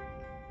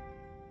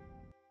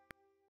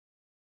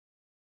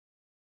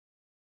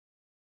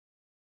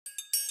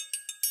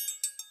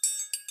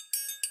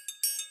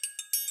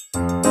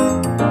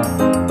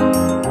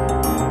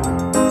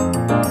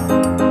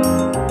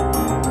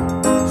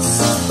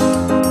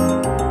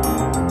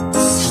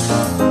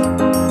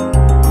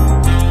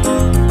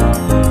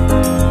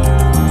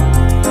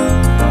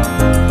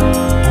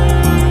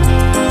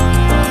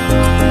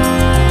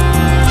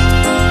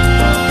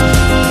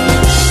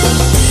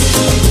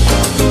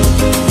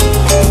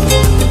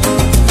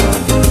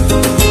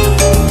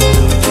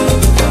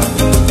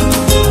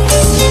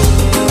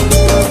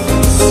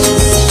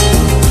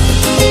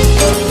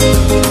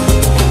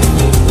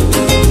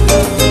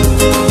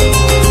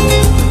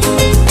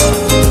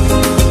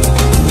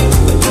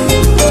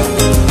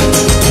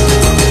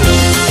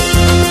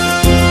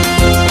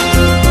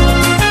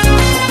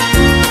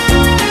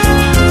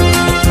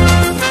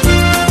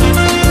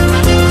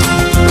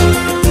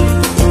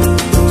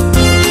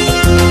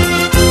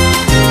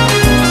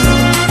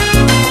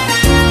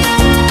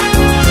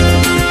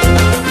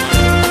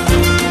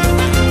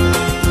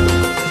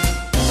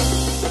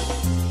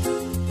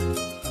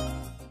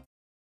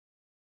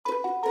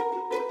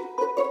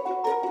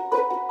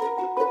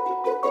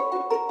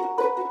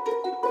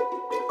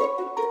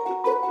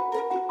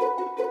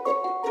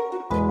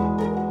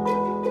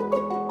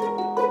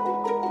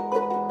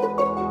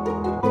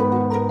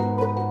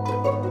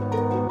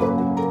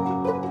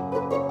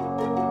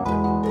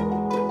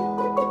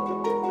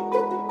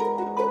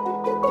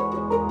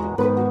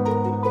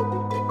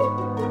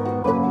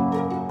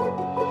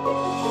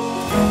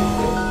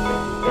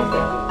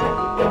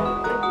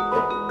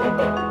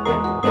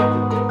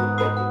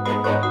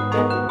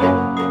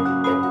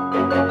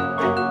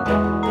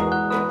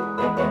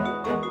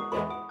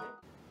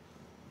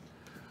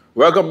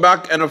 Welcome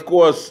back, and of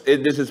course,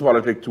 this is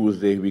Politics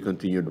Tuesday. We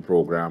continue the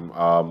program.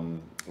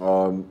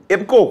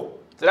 IPCO.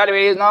 So that the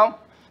way it is now?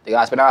 They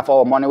got to spend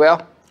our money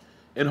well?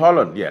 In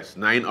Holland, yes.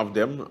 9 of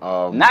them.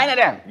 9 of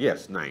them?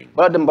 Yes, 9.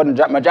 But the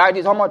majority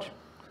is how much?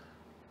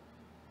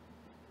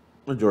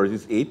 Majority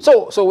is 8.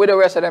 So where the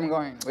rest of them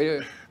going?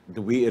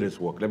 The way it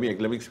is work. Let me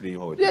explain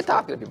how it is. Yeah,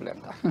 talk to the people.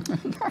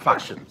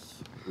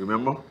 Factions.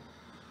 Remember?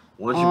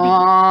 Once you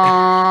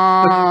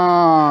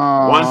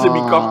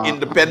become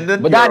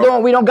independent.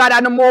 But we don't got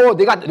that no more.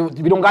 We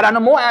don't got that no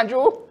more,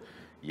 Andrew.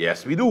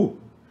 Yes, we do.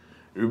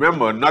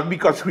 Remember, not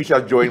because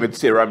Risha joined with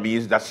Sarah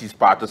means that she's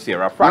part of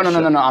Sarah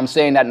faction. No. I'm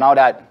saying that now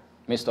that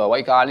Mr. What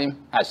you call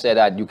him has said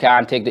that you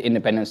can't take the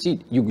independent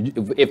seat.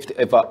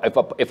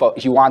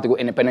 If you want to go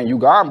independent, you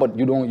gone, but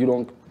you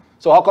don't.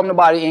 So how come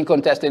nobody ain't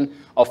contesting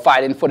or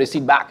fighting for the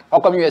seat back? How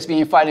come USP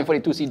ain't fighting for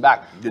the 2 seat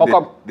back?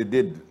 They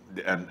did,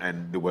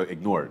 and they were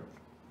ignored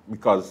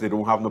because they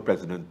don't have no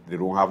president. They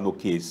don't have no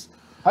case.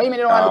 How you mean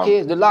they don't have a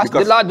case? The law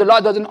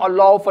doesn't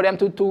allow for them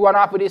to run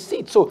off with this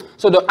seat. So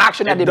the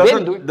action that they've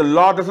been doing. The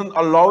law doesn't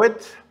allow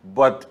it,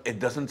 but it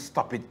doesn't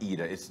stop it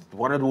either. It's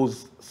one of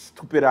those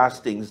stupid ass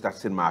things that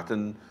St.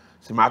 Martin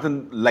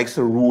likes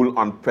to rule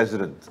on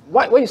president.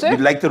 What you say? We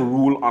like to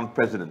rule on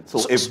president.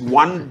 So if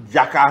one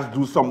jackass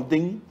do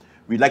something,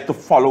 we like to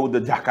follow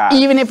the jackass.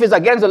 Even if it's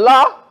against the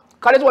law?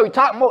 Because that's what we're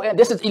talking about. And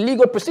this is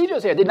illegal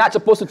procedures here. They're not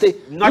supposed to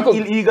take. Not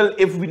illegal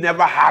if we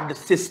never had the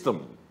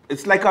system.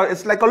 It's like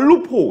a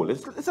loophole.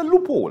 It's a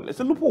loophole. It's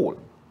a loophole.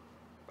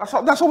 That's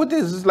how it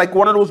is. It's like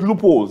one of those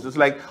loopholes. It's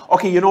like,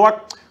 okay, you know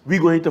what?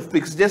 We're going to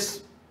fix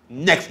this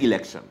next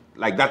election.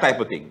 Like that type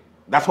of thing.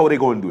 That's how they're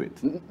going to do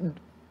it.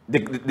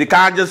 They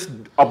can't just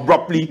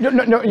abruptly. They can't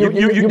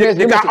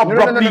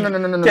abruptly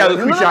tell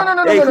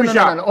Krisha, hey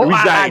Krisha,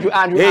 resign.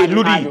 Hey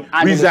Ludi,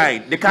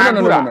 resign. They can't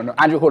do that. No.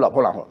 Andrew, hold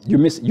on. You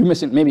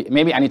missing.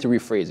 Maybe I need to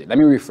rephrase it. Let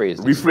me rephrase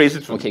it. Rephrase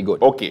it. Okay,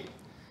 good. Okay.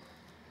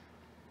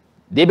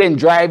 They've been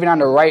driving on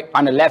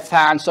the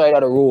left-hand side of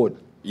the road.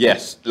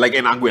 Yes, like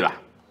in Anguilla.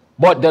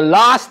 But the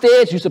last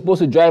stage, you're supposed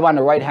to drive on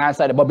the right-hand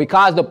side. But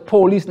because the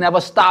police never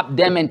stop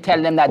them and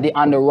tell them that they're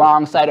on the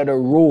wrong side of the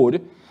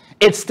road,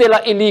 it's still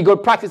an illegal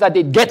practice that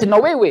they're getting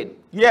away with.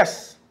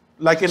 Yes.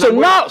 Like in so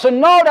now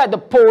that the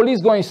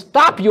police going to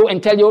stop you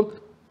and tell you,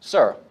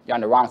 sir, you're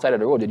on the wrong side of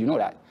the road. Did you know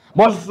that?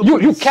 But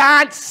you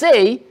can't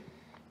say,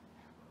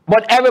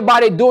 but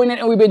everybody doing it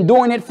and we've been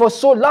doing it for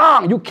so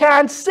long. You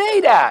can't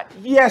say that.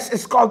 Yes,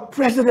 it's called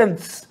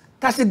precedence.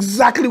 That's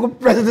exactly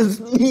what precedence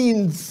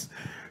means.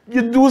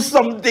 You do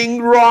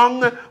something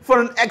wrong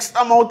for an X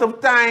amount of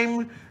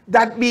time,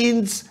 that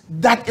means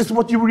that is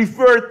what you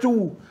refer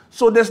to.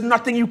 So there's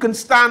nothing you can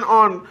stand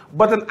on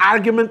but an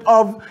argument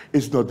of,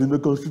 it's not in the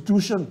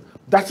Constitution.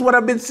 That's what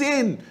I've been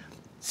saying.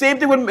 Same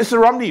thing with Mr.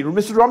 Romney.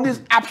 Mr. Romney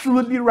is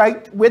absolutely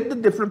right with the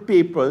different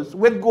papers,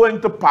 with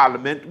going to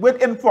Parliament,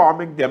 with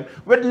informing them,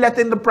 with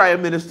letting the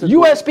Prime Minister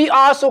USP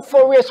also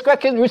for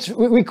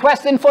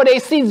requesting for their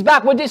seats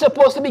back what they're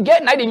supposed to be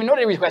getting. I didn't even know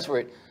they request for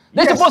it.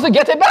 They're supposed to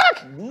get it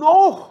back?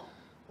 No.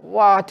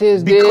 What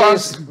is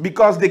this?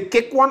 Because they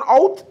kick one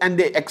out and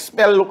they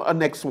expel a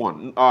next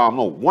one.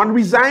 One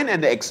resign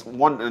and the next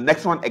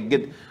one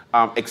get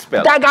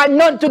expelled. That got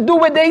nothing to do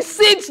with their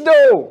seats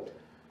though.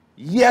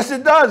 Yes,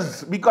 it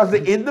does. Because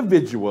the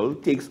individual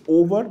takes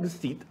over the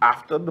seat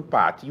after the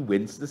party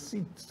wins the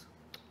seat.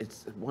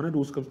 It's one of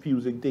those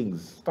confusing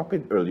things. Stop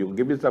it early. You'll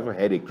give yourself a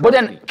headache. But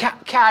then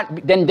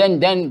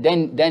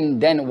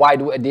why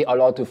do they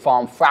allow to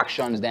form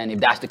fractions then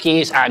if that's the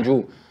case,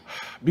 Andrew?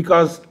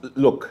 Because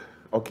look,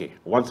 okay,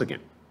 once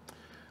again.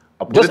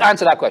 Just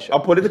answer that question. A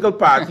political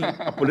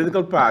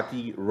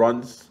party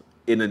runs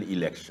in an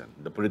election.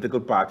 The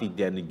political party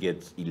then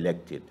gets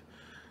elected.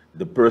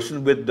 The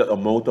person with the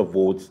amount of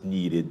votes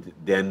needed,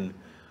 then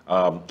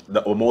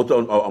the amount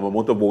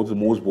of votes, the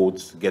most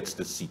votes gets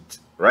the seat,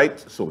 right?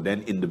 So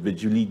then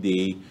individually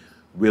they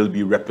will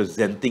be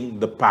representing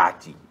the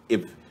party.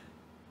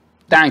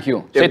 Thank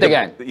you. Say it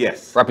again.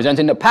 Yes.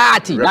 Representing the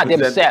party, not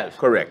themselves.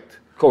 Correct.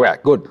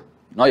 Correct. Good.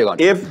 Now you're gone.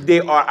 If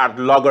they are at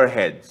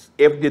loggerheads,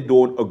 if they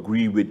don't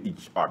agree with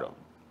each other.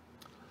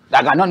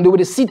 That got nothing to do with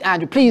the seat,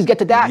 Andrew. Please get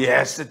to that.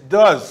 Yes, it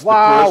does.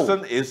 Wow. The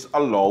person is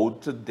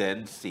allowed to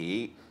then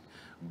say,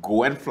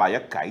 go and fly a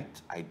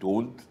kite. I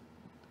don't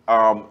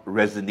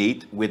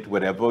resonate with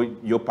whatever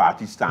your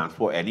party stands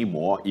for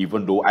anymore,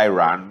 even though I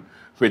ran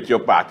with your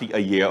party a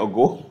year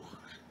ago.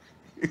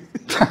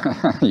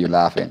 You're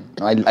laughing.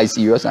 I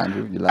see yours,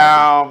 Andrew. You're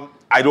laughing.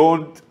 I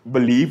don't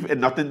believe in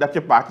nothing that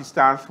your party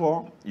stands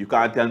for. You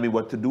can't tell me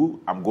what to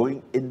do. I'm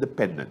going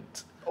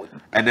independent.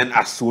 And then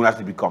as soon as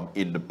they become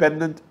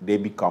independent, they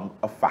become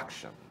a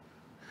faction.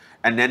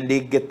 And then they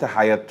get to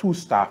hire 2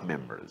 staff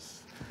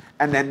members.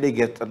 And then they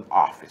get an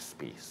office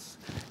space.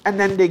 And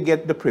then they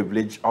get the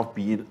privilege of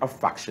being a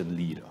faction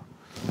leader.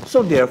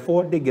 So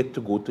therefore, they get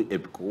to go to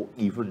IPCO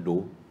even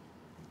though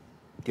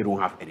they don't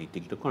have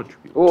anything to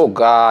contribute. Oh,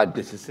 God.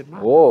 This is it,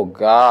 man. Oh,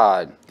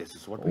 God. This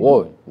is what we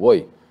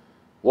do.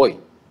 Woi.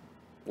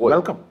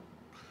 Welcome.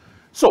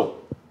 So,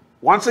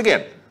 once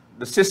again,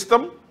 the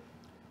system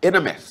in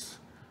a mess.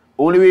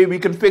 Only way we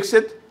can fix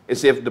it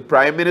is if the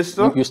Prime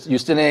Minister... You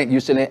still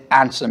ain't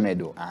answer me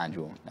though,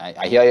 Andrew.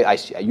 I hear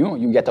you,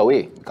 you get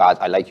away because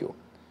I like you.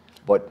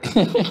 But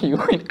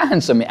you ain't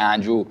answer me,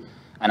 Andrew,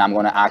 and I'm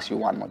gonna ask you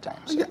one more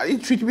time. So. You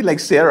treat me like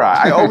Sarah.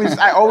 I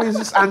always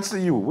just answer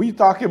you. What are you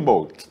talking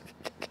about?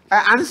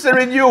 I'm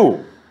answering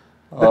you.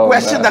 The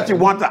question that you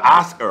want to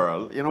ask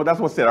Earl, you know, that's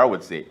what Sarah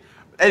would say.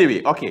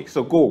 Anyway, okay,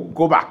 so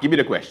go back. Give me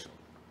the question.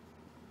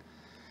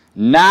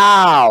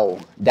 Now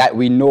that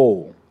we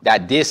know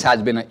that this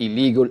has been an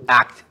illegal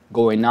act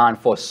going on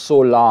for so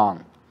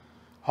long,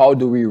 how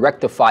do we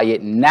rectify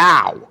it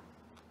now?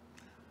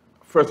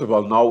 First of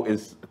all, now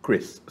is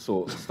Chris,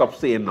 so stop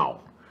saying now.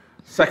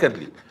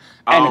 Secondly,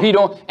 and he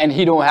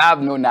don't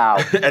have no now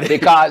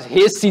because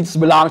his seats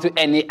belong to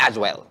NA as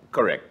well.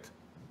 Correct.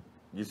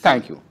 You see,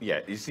 thank you. Yeah,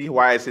 you see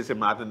why I say St.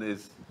 Martin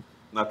is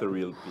not a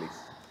real place.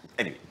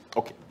 Anyway,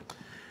 okay.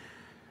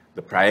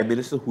 The Prime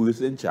Minister, who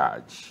is in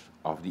charge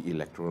of the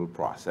electoral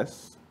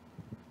process,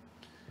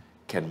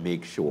 can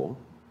make sure,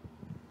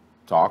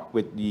 talk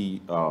with the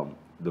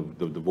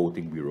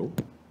voting bureau,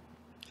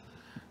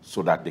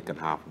 so that they can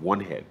have one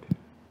head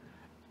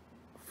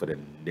for the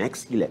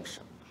next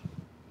election.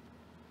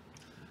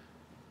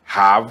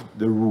 Have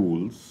the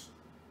rules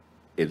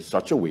in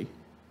such a way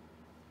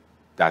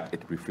that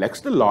it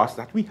reflects the laws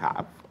that we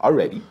have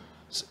already.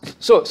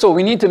 So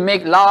we need to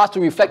make laws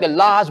to reflect the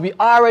laws we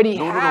already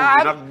have?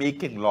 No, we're not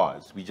making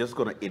laws. We're just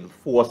going to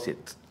enforce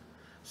it.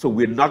 So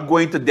we're not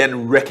going to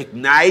then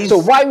recognize. So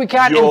why we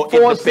can't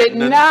enforce it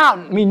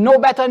now? We know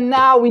better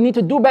now. We need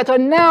to do better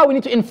now. We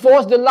need to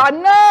enforce the law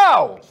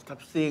now.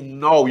 Stop saying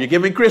no. You're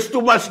giving Chris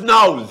too much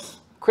no's.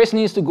 Chris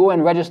needs to go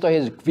and register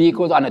his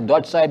vehicles on the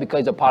Dutch side because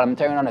he's a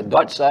parliamentarian on the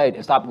Dutch side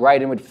and stop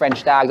riding with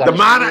French tags. The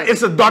man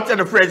is a Dutch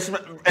and a French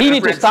man. He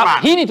needs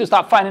to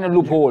stop finding a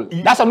loophole.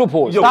 That's a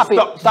loophole. Stop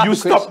it.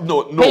 Stop.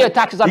 No. Pay your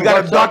taxes on the Dutch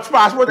side. He got a Dutch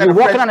passport and a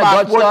French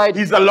passport.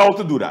 He's allowed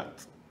to do that.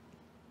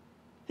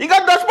 He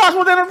got Dutch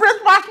passport and a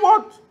French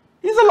passport.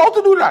 He's allowed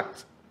to do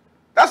that.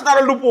 That's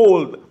not a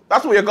loophole.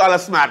 That's what you call a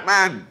smart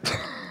man.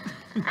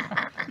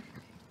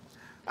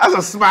 That's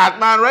a smart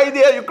man right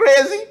there. You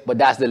crazy? But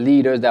that's the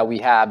leaders that we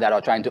have that are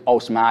trying to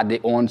outsmart their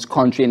own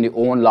country and their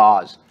own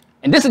laws.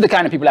 And this is the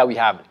kind of people that we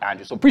have,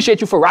 Andrew. So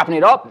appreciate you for wrapping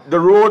it up. The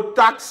road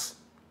tax,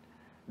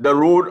 the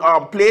road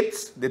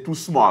plates, they're too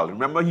small.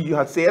 Remember he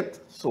had said,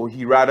 so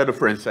he rather the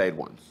French side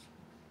ones.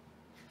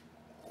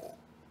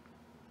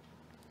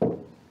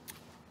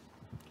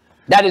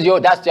 That's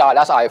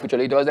how I future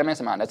leaders them,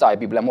 man. That's how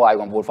people who are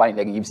going to vote for him,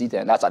 they can give seat.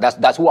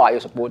 That's who I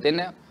support in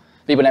there.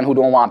 People them who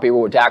don't want to pay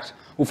road tax,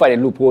 who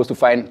find loopholes to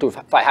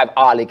have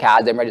all the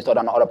cars them registered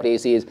on other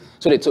places.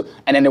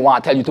 And then they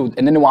want to tell you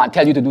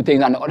to do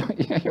things on the other.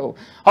 Yo,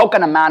 how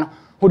can a man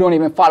who don't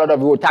even follow the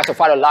road tax or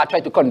follow the law try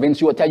to convince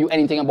you or tell you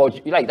anything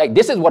about you? Like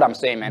this is what I'm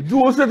saying, man.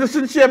 Dual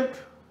citizenship.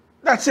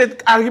 That's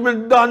it.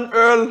 Argument done,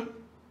 Earl.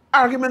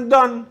 Argument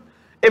done.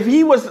 If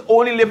he was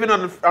only living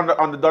on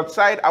the Dutch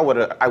side, I would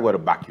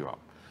have backed you up.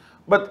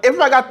 But if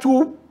I got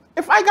two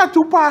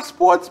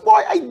passports,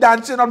 boy, I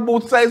dancing on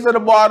both sides of the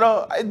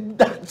border.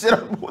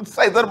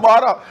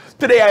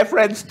 Today I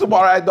French,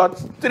 tomorrow I Dutch.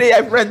 Today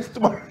I French,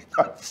 tomorrow I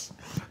Dutch.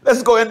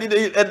 Let's go on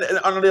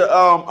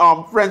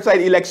the French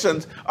side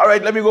elections. All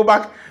right, let me go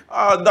back.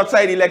 Dutch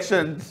side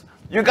elections.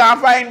 You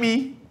can't find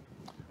me.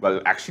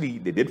 Well, actually,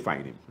 they did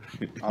find him.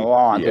 Oh,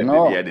 I want to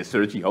know. Yeah, they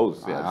searched his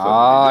house.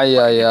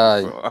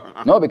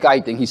 No, because I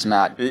think he's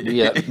smart.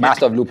 Yeah,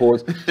 master of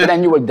loopholes. So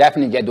then you will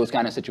definitely get those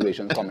kind of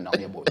situations coming on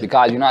your boat.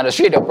 Because you're not a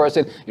straight up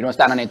person, you don't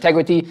stand on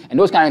integrity, and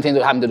those kind of things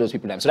will happen to those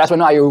people. So that's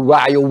when are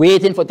you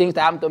waiting for things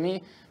to happen to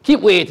me? Keep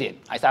waiting.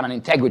 I stand on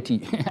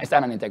integrity. I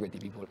stand on integrity,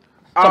 people.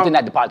 Something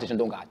that the politicians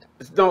don't got.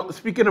 Now,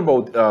 speaking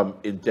about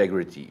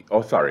integrity,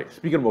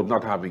 speaking about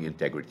not having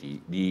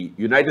integrity, the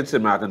United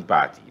St. Martin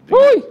Party,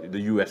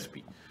 the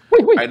USP,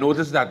 I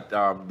noticed that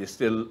they're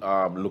still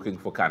looking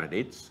for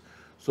candidates.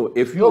 So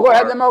if you go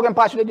ahead them out and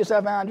postulate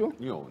yourself, Andrew.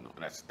 No,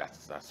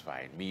 that's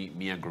fine.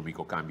 Me and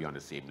Gromiko can't be on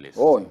the same list.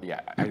 Oh. Yeah,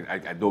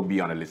 I don't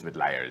be on a list with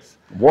liars.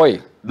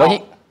 Boy.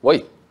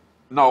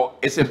 Now,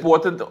 it's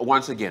important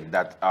once again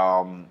that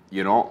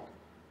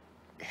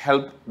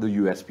help the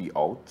USP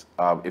out.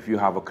 If you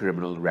have a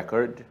criminal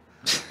record,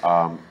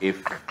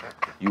 if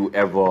you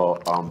ever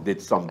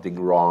did something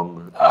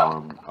wrong,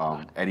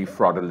 any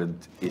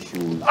fraudulent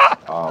issues,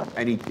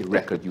 any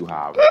record you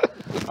have,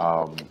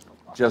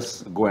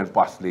 just go and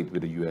postulate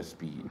with the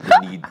USP.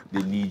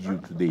 They need you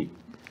today.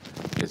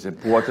 It's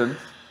important.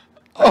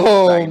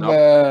 Oh,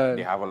 man.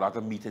 They have a lot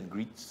of meet and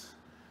greets.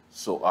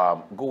 So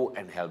go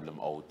and help them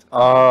out.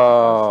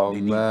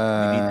 They need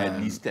at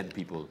least 10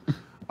 people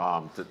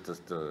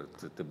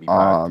to be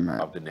part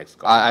of the next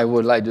government. I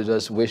would like to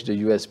just wish the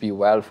USP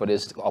well for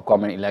this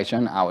upcoming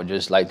election. I would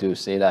just like to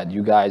say that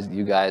you guys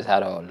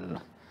had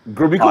a...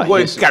 Gromiko go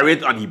and carry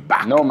it on his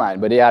back. No, man,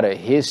 but you had a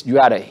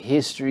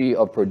history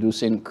of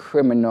producing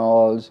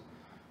criminals,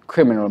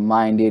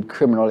 criminal-minded,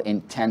 criminal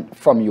intent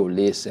from your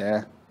list,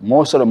 eh?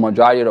 Most of the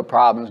majority of the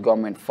problems,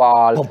 government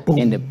fall,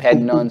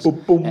 independence,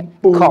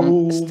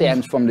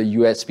 stems from the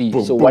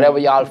USP. So whatever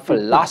y'all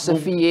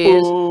philosophy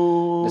is,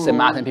 the St.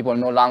 Martin people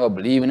no longer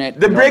believe in it.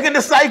 They're breaking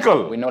the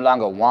cycle. We no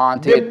longer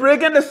want They're it.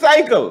 breaking the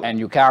cycle. And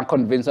you can't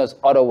convince us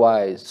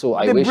otherwise. So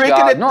I They're wish breaking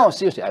y'all, it. no,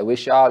 seriously, I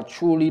wish y'all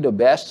truly the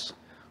best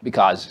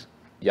because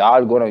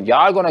y'all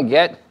gonna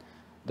get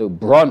the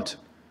brunt.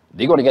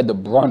 They're gonna get the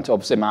brunt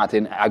of St.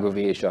 Martin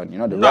aggravation. You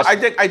know the No, rest. I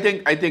think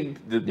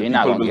the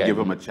people will give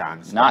him a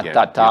chance. Not again,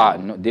 that.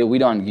 you know. No, we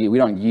don't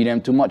give them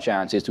too much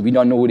chances. We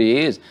don't know who they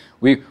is.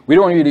 We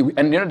don't really.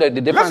 And you know the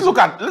difference.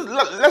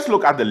 Let's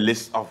look at the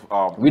list of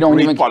We don't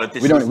great even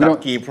politicians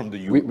that came from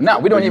the we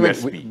don't even.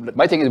 USP.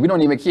 My thing is, we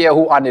don't even care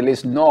who on the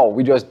list. No,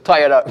 we just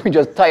tired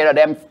of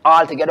them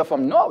all together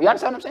from no. You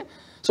understand what I'm saying?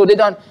 So you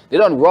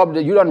don't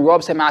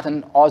rub St.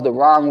 Martin us the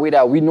wrong way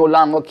that we no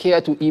longer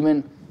care to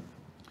even.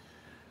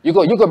 You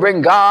could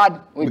bring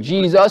God with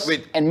Jesus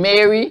and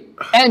Mary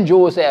and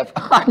Joseph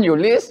on your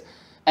list,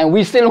 and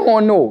we still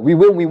won't know. We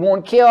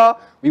won't care.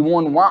 We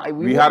won't want.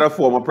 We had a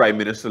former Prime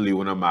Minister,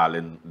 Leona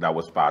Marlin, that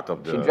was part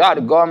of the. She dropped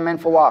the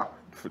government for what?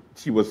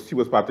 She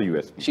was part of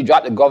USP. She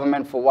dropped the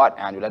government for what,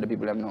 Andrew? Let the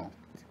people them know.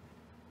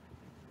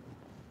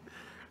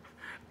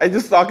 I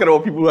just talking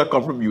about people that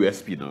come from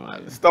USP now,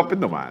 man. Stop it,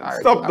 man. Right,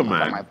 Stop the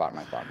man. My part.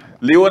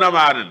 Leona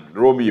Martin,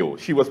 Romeo,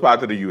 she was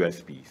part of the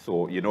USP.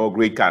 So,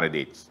 great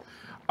candidates.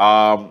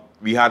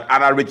 We had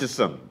Anna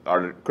Richardson,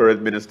 our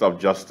current Minister of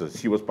Justice.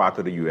 She was part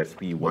of the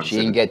USP. She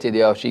didn't get it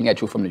there. She didn't get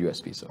through from the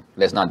USP, so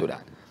let's not do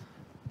that.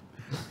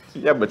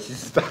 Yeah, but she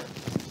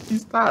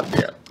started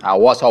there. Her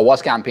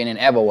worst campaigning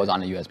ever was on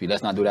the USP.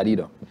 Let's not do that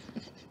either.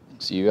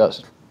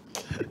 Serious.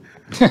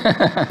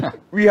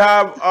 We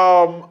have,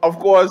 of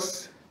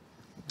course,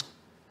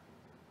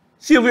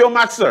 Silvio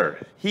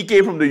Matzer. He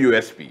came from the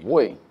USP.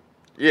 Wait.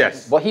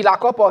 Yes. But he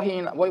lock up or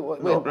he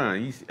wait. No,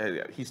 he's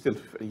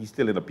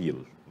still in appeal.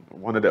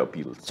 One of the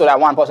appeals. So that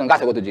one person got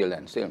to go to jail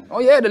then. Still. Oh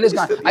yeah, the list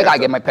gone. I gotta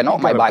get my pen out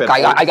my back.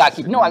 I gotta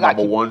keep. No, I gotta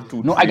keep. Number 1,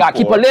 2, 3, I gotta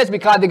keep a 4. list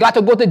because they got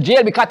to go to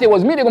jail because it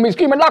was me. They're gonna be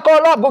screaming, lock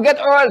all up, go get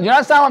Earl. You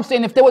understand what I'm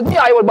saying? If there was me,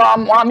 I would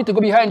want me to go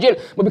behind jail.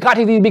 But because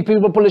these big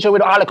people politicians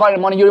with all the kind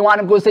of money, you don't want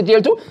them to go to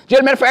jail too.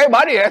 Jail meant for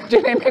everybody. Eh?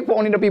 Jail ain't make for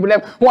only the people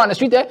who on the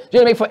street there.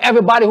 Jail make for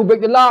everybody who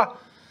break the law.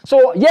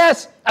 So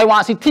yes, I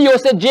want to see Theo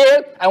say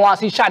jail. I want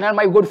to see Chanel,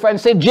 my good friend,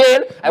 say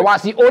jail. I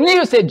want to see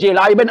O'Neal say jail.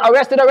 I've been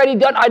arrested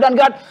already.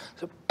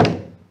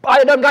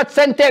 I done got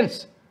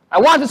sentenced. I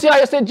want to see how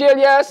you say jail,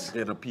 yes.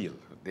 They're an appeal.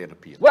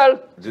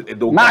 Well,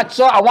 Matt,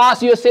 so I want to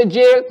see you say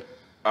jail.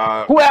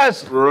 Who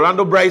else?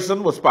 Rolando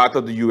Bryson was part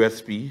of the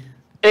USP.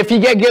 If he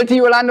get guilty,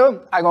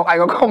 Rolando, I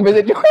gonna come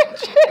visit you in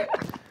jail.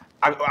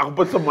 I'll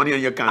put some money on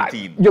your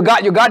canteen. You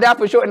got that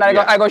for sure, and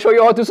I gonna show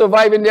you how to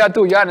survive in there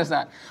too. You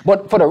understand?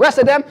 But for the rest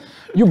of them,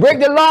 you break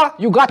the law,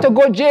 you got to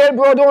go jail,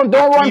 bro. Don't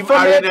run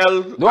from it.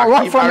 Don't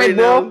run from it,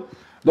 bro.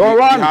 Don't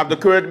run. We have the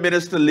current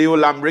minister, Leo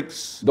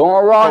Lambrix.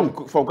 Don't run.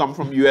 Come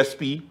from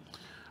USP.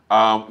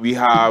 We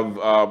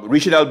have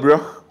Richard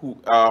Elbruch,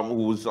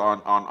 who's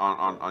on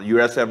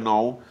USM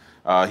now.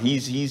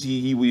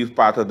 He was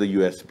part of the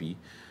USP.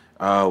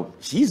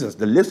 Jesus,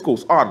 the list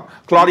goes on.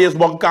 Claudius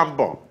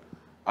Boncampo.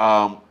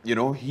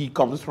 He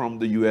comes from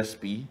the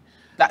USP.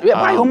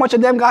 How much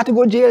of them got to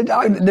go jail?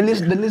 The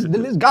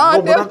list gone.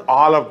 No, but not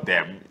all of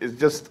them. It's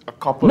just a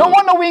couple. No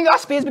wonder we ain't got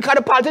space because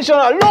the politicians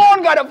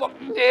alone got a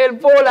fucking jail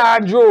full,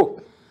 Andrew.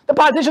 The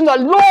politicians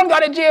alone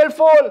got a jail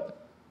full.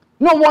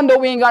 No wonder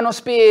we ain't got no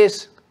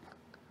space.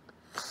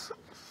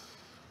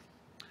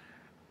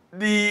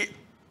 The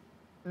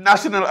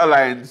National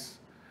Alliance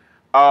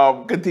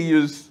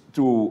continues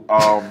to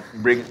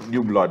bring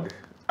new blood,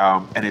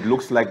 and it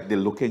looks like they're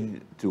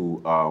looking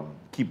to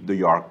keep the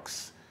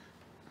Yorks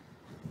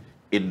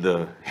in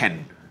the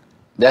hen.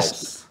 They're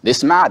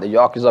smart. The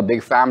York is a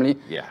big family.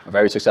 Yeah. A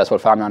very successful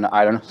family on the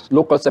island.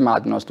 Local St.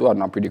 Martiners too, I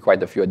know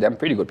quite a few of them.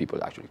 Pretty good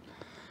people actually.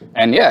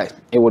 And yeah,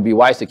 it would be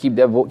wise to keep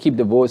the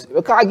votes.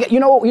 Because you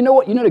know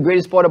the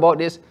greatest part about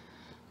this?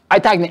 I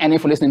thank the NA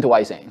for listening to what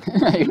I'm saying.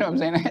 You know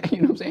what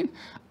I'm saying?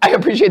 I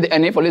appreciate the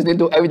NA for listening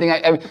to everything.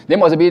 They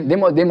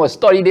must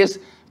study this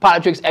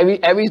Polotricks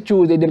every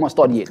Tuesday. They must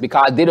study it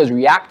because they just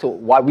react to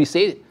what we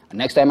say. And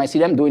next time I see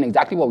them doing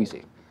exactly what we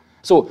say.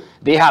 So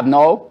they have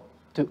now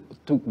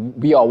to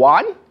be a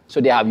one. So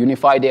they have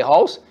unified their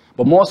house,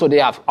 but more so they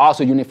have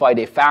also unified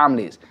their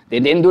families. They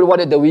didn't do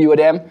what the Weaver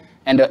them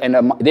and they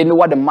didn't know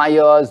what the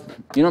Myers,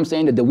 you know what I'm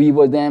saying, the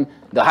Weavers them,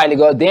 the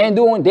Heiligers. They ain't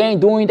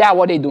doing that.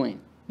 What they doing?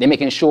 They're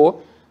making sure.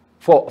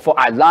 For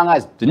as long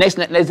as the next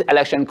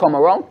election come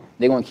around,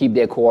 they're going to keep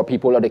their core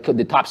people, or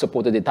the top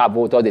supporters, the top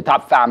voters, the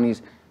top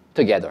families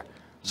together.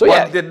 So but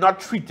yeah, they're not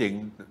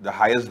treating the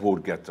highest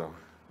vote getter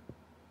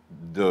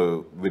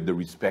with the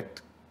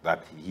respect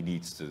that he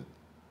needs to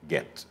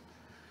get.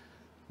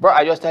 Bro,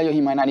 I just tell you,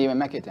 he might not even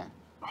make it then.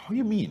 How do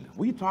you mean?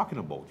 What are you talking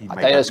about? I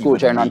tell you, the school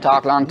chair don't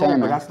talk long time,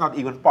 but man. that's not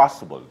even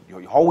possible.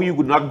 How are you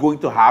not going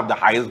to have the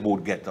highest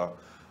vote getter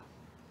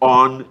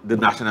on the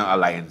National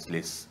Alliance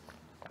list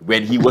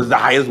when he was the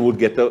highest vote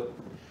getter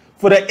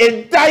for the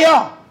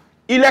entire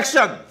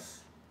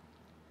elections?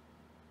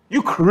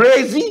 You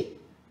crazy?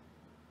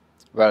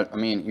 Well, I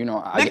mean, you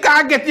know, They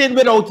can't get in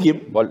without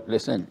him. But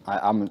listen,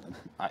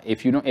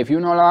 if you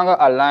no longer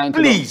align to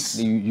Please.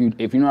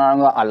 if you no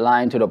longer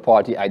align to the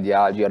party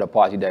ideology or the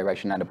party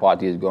direction that the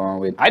party is going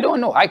with, I don't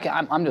know.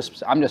 I'm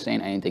just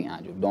saying anything,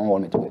 Andrew. Don't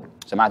hold me to it.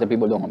 Some other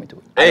people don't hold me to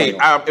it. Hey,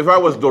 if I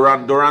was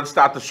Duran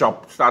start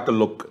to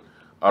look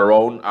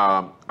around.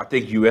 I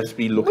think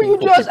USP looking. But you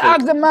for just people.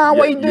 ask the man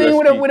what he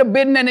doing USP. with a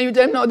bidding, and then you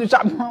tell him no, do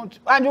something.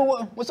 Andrew,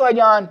 what's up,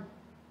 John?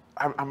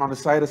 I'm on the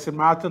side of St.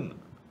 Martin.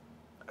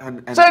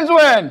 And Since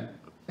when?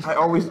 I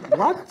always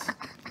what?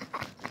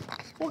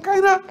 What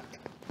kind of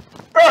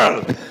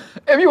Earl?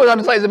 If you was on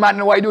the side of the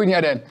man, what are you doing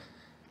here then?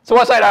 So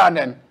what side are you on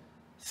then?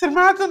 St.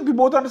 Martin, we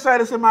both on the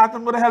side of St.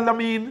 Martin. What the hell I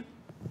mean?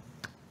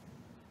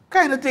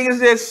 Kind of thing is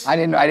this? I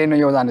didn't know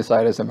you was on the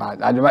side of the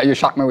man. You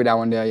shocked me with that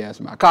one there, yes,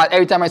 man. Cause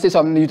every time I say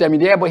something, you tell me,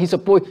 yeah, but he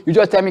support. You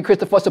just tell me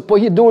Christopher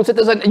support his dual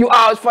citizen. You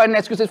always find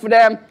excuses for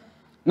them.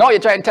 No, you're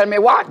trying to tell me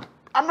what?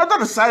 I'm not on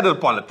the side of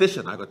the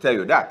politician. I can tell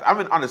you that.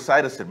 I'm on the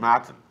side of St.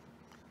 Martin,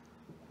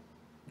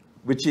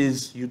 which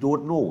is you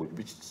don't know.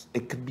 Which is,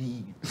 it could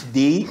be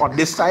today on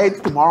this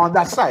side, tomorrow on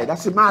that side.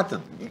 That's St. Martin.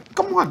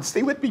 Come on,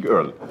 stay with me,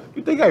 girl.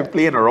 You think I'm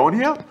playing around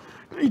here?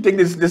 You think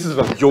this is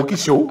a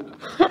jokey show?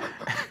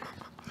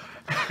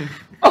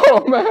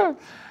 Oh man.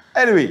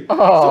 Anyway,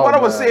 so what I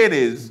was saying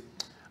is,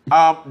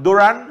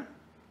 Duran,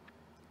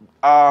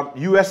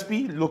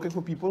 USP looking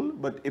for people,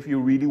 but if you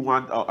really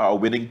want a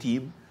winning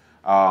team,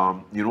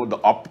 you know, the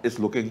UP is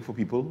looking for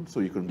people,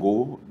 so you can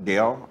go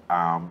there,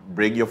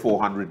 bring your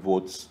 400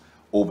 votes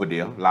over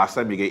there. Last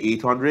time you get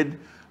 800.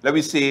 Let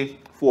me say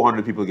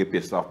 400 people get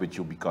pissed off with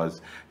you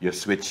because you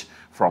switch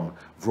from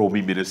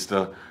Romy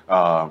Minister,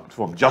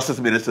 from Justice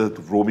Minister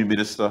to Romy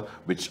Minister,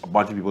 which a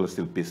bunch of people are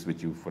still pissed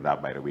with you for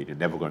that, by the way. They're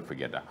never going to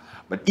forget that.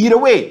 But either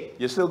way,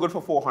 you're still good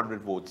for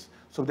 400 votes.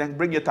 So then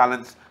bring your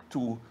talents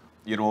to,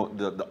 you know,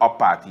 the UP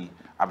party.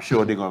 I'm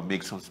sure they're going to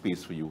make some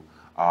space for you.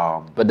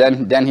 But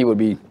then he would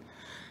be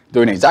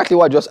doing exactly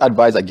what I just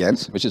advised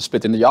against, which is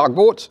splitting the York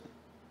votes.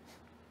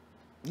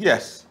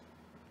 Yes.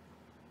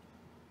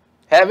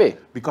 Heavy.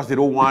 Because they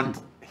don't want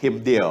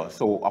him there.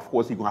 So, of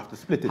course, he's going to have to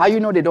split it. How you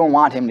know they don't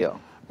want him there?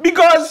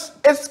 Because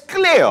it's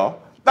clear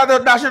that the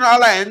National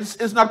Alliance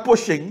is not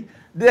pushing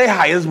the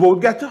highest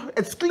vote getter.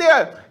 It's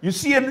clear. You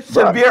see in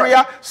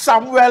Silveria,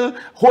 Samuel,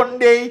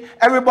 Hyundai,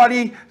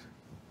 everybody.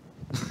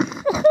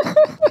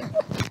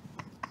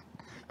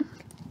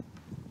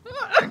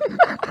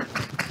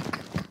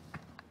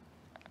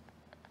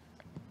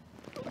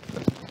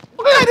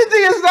 What kind of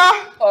thing is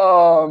that?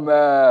 Oh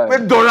man.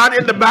 With Doran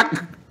in the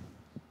back.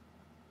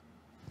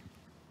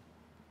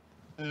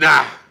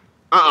 Nah.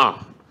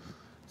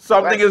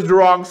 Something is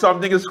wrong.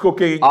 Something is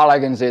cooking. All I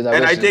can say is that.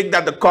 And I think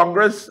that the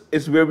Congress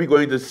is where we're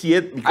going to see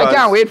it. Because I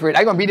can't wait for it.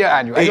 I'm gonna be there,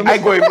 Andrew. I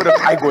go into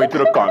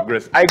the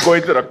Congress. I go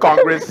into the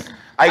Congress.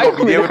 I go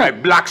be there with my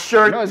black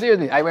shirt. No,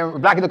 seriously. I wear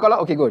black in the color.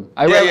 Okay, good.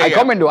 Yeah.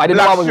 come in though. I didn't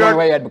know Black I was going shirt.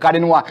 away yet because I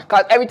didn't want.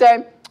 Because every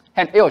time,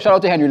 yo, shout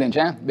out to Henry Lynch,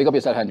 eh? Big up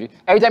yourself, Henry.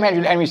 Every time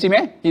Henry see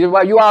me, he said,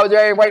 well, you out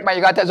there, white man,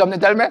 you got something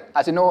to tell me?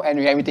 I said, no,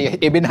 Henry,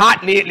 it been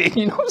hot lately.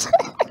 You know what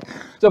I'm saying?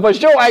 So for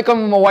sure, I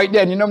come with my white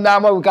then. You know what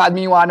I'm saying? Because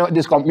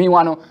me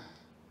want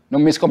no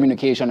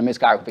miscommunication, no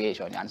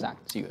misclarification. You understand?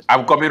 Serious.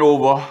 I'm coming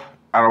over.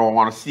 I don't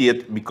want to see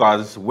it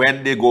because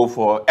when they go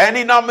for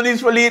any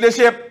nominees for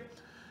leadership,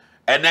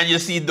 and then you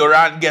see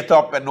Duran get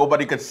up and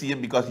nobody can see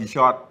him because he's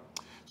short,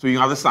 so you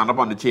have to stand up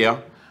on the chair,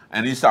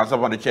 and he stands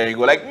up on the chair and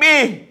go like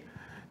me,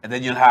 and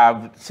then you'll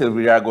have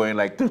Silveria going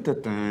like,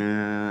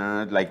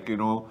 like, you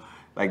know,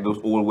 like those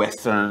old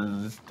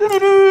westerns.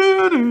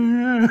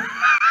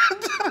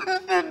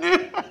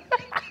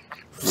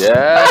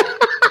 Yeah.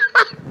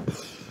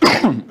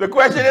 The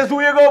question is,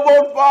 who you going to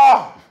vote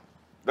for?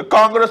 The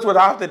Congress would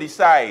have to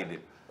decide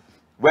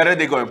whether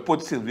they're going to put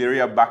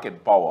Silveria back in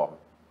power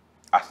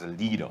as a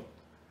leader,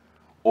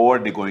 or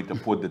they're going to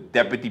put the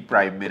deputy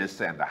prime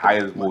minister and the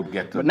highest vote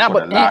getter for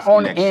the last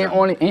election. Ain't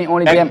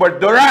only them. But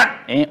Duran,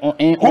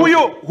 who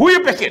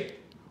you picking?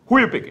 Who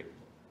you picking?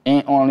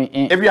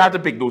 If you have to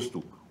pick those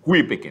two, who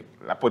you picking?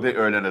 I put it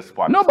early in the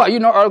spot. No, but you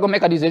know, Earl gonna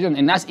make a decision,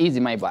 and that's easy,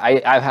 mate. But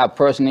I have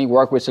personally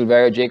worked with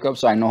Silveria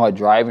Jacobs, so I know her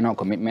drive and her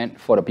commitment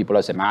for the people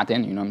of St.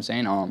 Martin. You know what I'm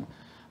saying?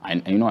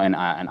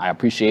 And I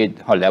appreciate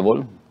her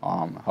level,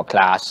 her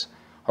class,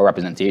 her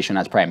representation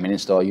as prime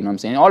minister. You know what I'm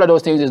saying? All of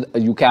those things is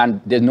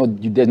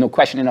there's no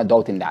question and a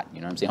doubt in that. You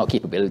know what I'm saying? Her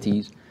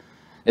capabilities,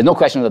 there's no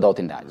question or doubt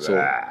in that.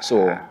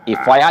 So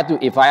if I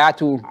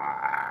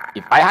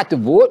had to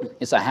vote,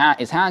 it's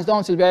hands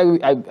down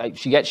Silveria.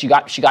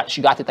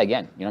 She got it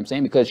again. You know what I'm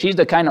saying? Because she's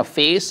the kind of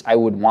face I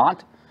would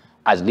want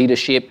as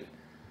leadership,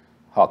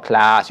 her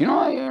class. You know.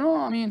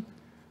 I mean,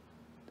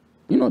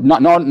 you know,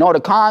 not the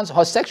cons,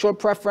 her sexual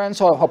preference,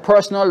 her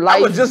personal life.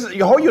 I was just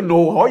how you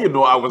know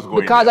I was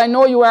going. Because there. I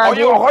know you are. How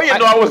you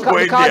know I was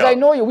going because there? I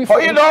know you. How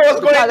you know I was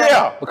going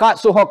there?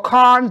 Because so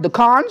the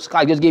cons.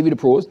 I just gave you the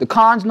pros. The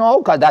cons, no,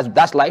 because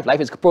that's life. Life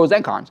is pros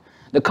and cons.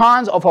 The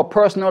cons of her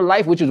personal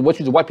life, which is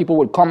what people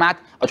would come at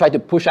or try to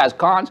push as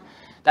cons,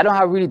 I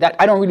don't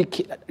really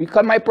care.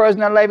 Because my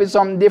personal life is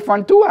something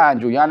different too,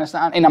 Andrew. You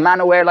understand? In a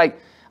manner where, like,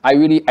 I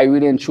really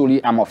and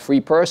truly am a free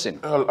person.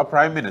 Well, a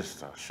prime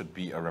minister should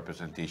be a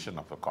representation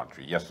of the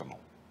country, yes or no?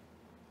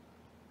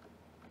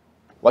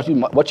 What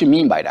you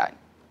mean by that?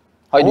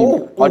 How do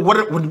you,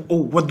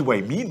 what do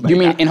I mean by you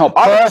mean that? in her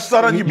All of a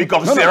sudden you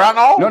become Sarah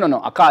now? No.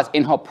 Because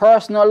in her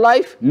personal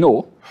life,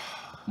 no.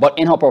 But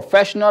in her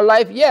professional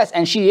life, yes.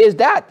 And she is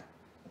that.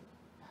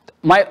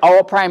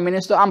 Our prime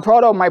minister, I'm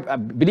proud of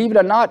believe it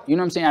or not, you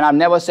know what I'm saying? And I've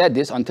never said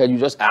this until you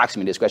just asked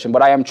me this question,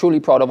 but I am truly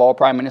proud of our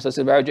prime minister,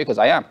 Sylvia J, because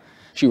I am.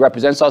 She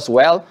represents us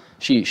well.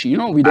 She you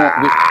know, we don't...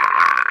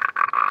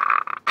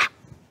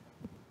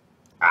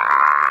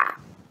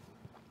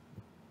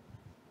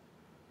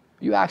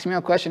 You asked me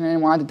a question and you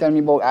wanted to tell me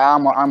about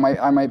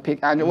I might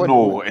pick Andrew.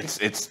 No,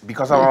 it's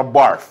because I'm a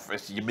barf.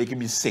 You're making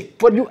me sick.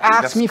 But you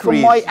asked me for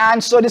my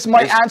answer. This is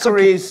my answer.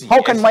 Crazy.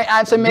 How can my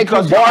answer make you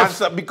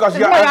barf? Because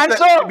your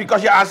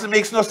answer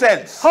makes no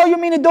sense. How you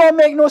mean it don't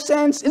make no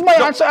sense? It's my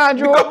answer,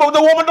 Andrew. Because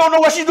the woman don't know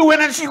what she's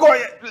doing and she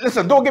going.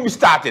 Listen, don't get me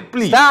started,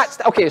 please.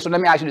 Okay, so let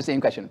me ask you the same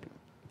question.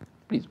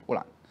 Please, hold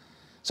on.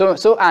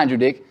 So Andrew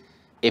Dick,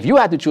 if you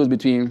had to choose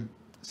between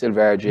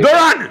Sylvia J.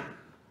 Duran!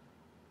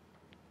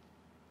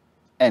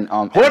 And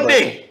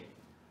Hyundai.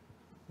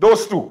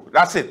 Those two.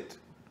 That's it.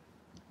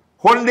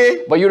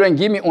 Hyundai. But you don't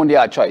give me only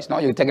a choice. No,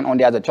 you're taking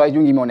only as a choice. You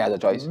don't give me only as a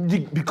choice.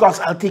 Because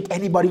I'll take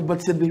anybody but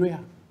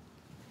Sylvia.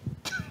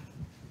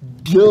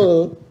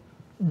 Duh.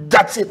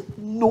 That's it.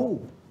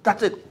 No.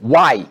 That's it.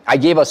 Why? I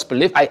gave a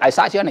I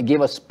sat here and I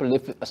gave a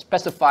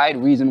specified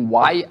reason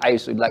why I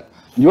should like.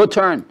 Your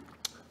turn.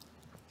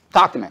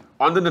 Talk to me.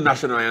 Under the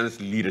National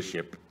Alliance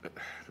leadership,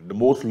 the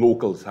most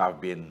locals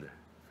have been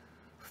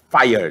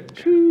fired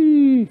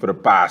for the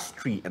past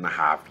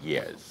 3.5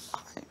 years.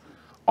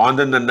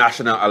 Under the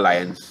National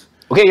Alliance.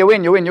 Okay, you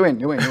win. I want to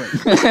continue.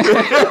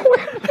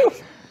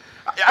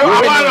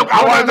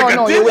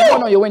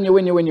 You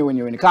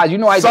win. Because you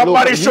know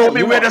somebody show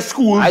me where the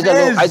school is.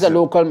 As a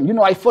local, you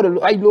know, I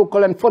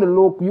local and for the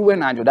local, you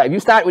win, Andrew. If you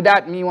start with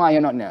that, meanwhile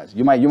you're nothing else.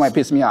 You might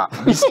piss me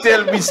off. we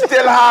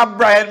still have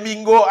Brian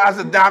Mingo as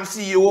the damn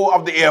CEO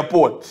of the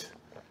airport.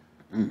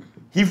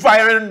 He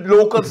firing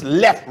locals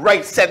left,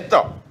 right,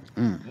 center.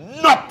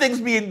 Nothing's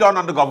being done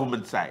on the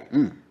government side.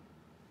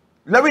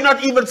 Let me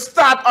not even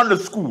start on the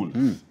schools.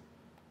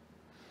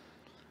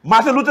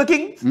 Martin Luther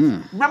King,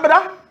 remember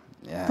that?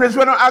 Yeah. Prince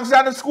William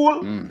Alexander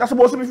School, that's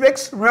supposed to be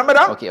fixed. Remember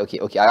that? Okay. I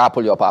gotta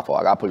pull you up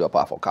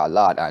for Carl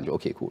Lord, Andrew.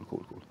 Okay, cool.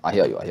 I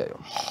hear you.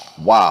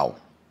 Wow.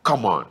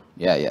 Come on.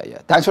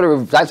 Yeah. Thanks for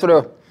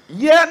the.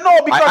 Yeah,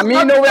 no, because I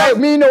mean,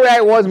 know where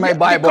I was, my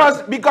Bible.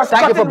 Because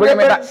thank you for bringing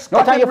me back.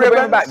 No, thank you for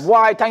bringing me back. Ribbons.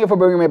 Why? Thank you for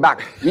bringing me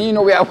back. Me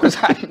know where I was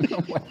at.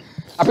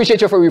 I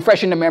appreciate you for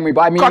refreshing the memory,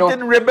 but I mean,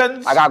 cutting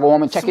ribbons. I gotta go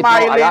home and check it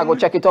out. I gotta go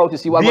check it out to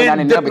see what's going on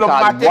in there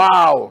because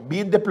wow.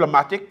 Being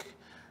diplomatic,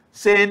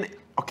 saying,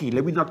 okay,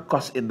 let me not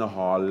cuss in the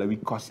hall, let me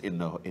cuss in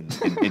the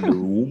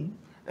room.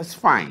 That's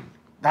fine.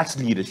 That's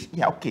leadership.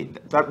 Yeah, okay.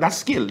 That's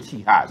skill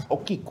she has.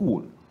 Okay,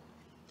 cool.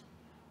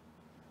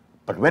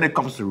 But when it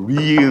comes to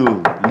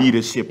real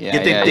leadership,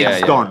 getting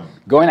things done.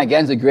 Going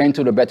against the grain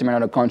to the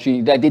betterment of the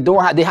country,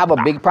 they have a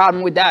big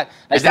problem with that.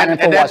 Like standing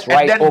for what's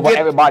right over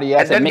everybody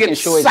else and making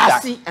sure it's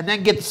sassy, and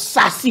then get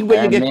sassy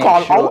when you get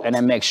called out. And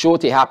then make sure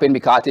it happen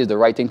because it's the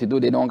right thing to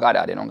do. They don't got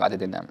that. They don't got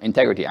it in them.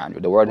 Integrity,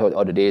 Andrew. The word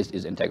of the day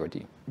is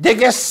integrity. They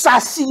get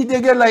sassy. They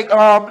get like,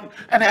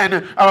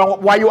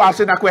 why you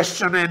asking that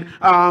question? And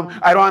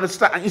I don't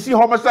understand. You see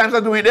how much times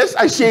I'm doing this?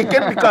 I shake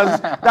it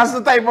because that's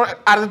the type of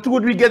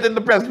attitude we get in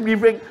the press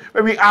briefing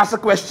when we ask a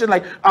question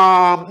like,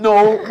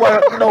 no,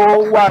 what,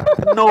 no, what,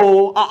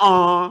 no,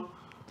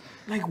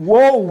 Like,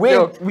 whoa,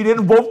 wait, we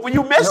didn't vote for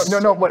you, miss.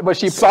 No, but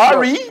she.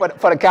 Sorry.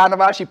 For the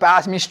carnival, she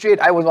passed me straight.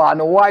 I was like, I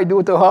know what I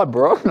do to her,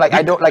 bro. Like,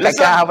 I don't, like,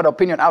 listen, I can't have an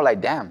opinion. I was like,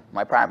 damn,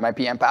 my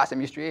PM passing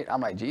me straight. I'm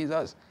like,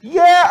 Jesus.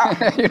 Yeah.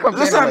 You know what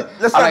I'm saying?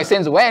 Listen. I'm like,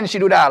 since when she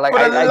do that? Like,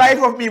 for the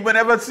life of me,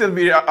 whenever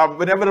Sylvia,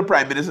 whenever the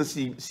Prime Minister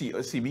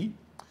see me,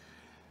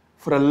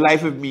 for the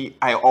life of me,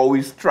 I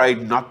always try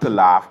not to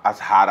laugh as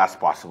hard as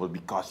possible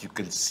because you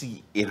can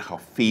see in her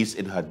face,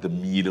 in her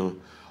demeanor,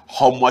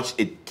 how much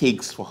it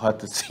takes for her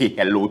to say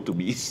hello to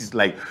me. She's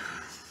like,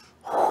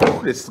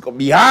 this is going to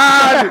be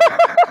hard.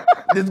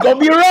 This is going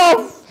to be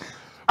rough.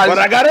 But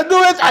I got to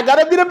do it. I got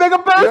to be the bigger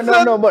person.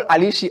 No, but at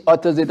least she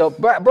utters it up.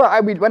 Bro,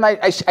 I mean, when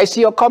I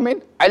see her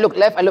coming, I look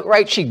left, I look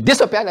right, she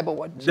disappears. Like, but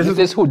what? This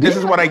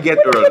is what I get,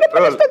 Earl.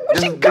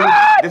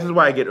 This is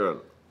why I get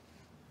Earl.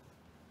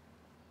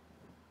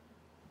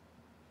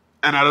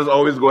 And I just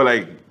always go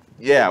like,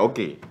 yeah,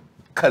 okay.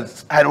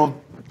 Because I don't,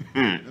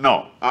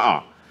 nah.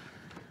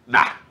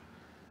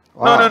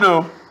 Wow.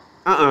 No.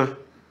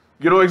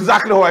 You know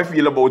exactly how I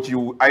feel about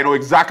you. I know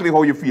exactly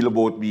how you feel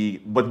about me,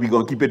 but we're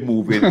going to keep it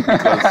moving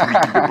because we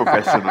keep it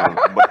professional.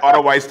 But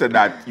otherwise than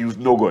that, you's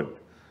no good.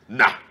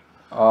 Nah.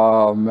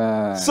 Oh,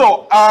 man.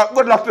 So,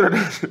 good luck to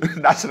the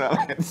National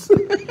Alliance.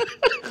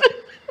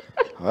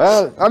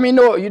 Well, I mean,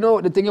 no, you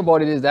know, the thing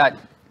about it is that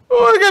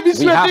Oh, they gotta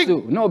be We have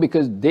sweating. to, no,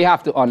 because they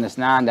have to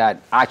understand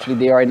that actually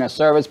they are in a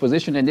service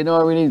position and they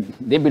don't really,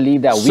 they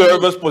believe that we.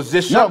 Service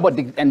position. No, but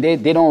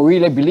they don't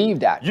really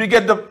believe that. You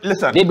get the,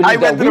 listen, They believe I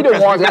that went to we the the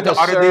press ones that briefing have the to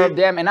other serve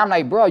day. them. And I'm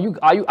like, bro,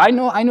 I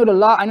know the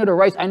law, I know the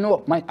rights, I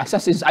know my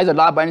as a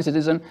law-abiding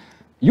citizen.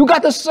 You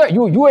got the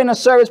you're in a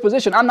service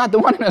position. I'm not the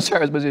one in a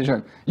service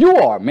position. You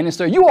are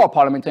minister. You are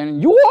parliamentarian.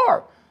 You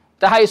are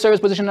the highest service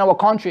position in our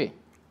country.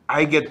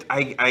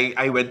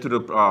 I went to the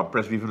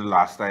press briefing the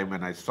last time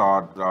and I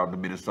saw the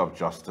Minister of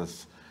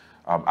Justice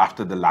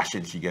after the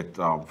lashing she get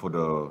for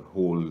the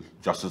whole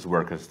justice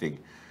workers thing.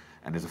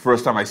 And it's the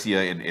first time I see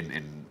her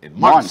in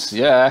months.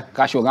 Yeah,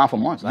 because she was gone for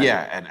months. Right?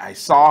 Yeah, and I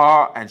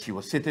saw her and she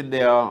was sitting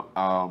there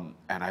and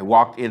I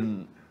walked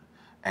in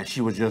and she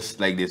was just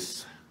like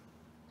this.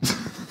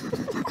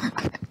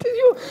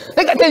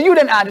 You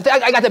then Andrew.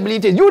 I got to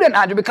believe this. You then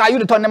Andrew because you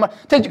the turn them.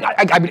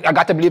 I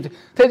got to believe it.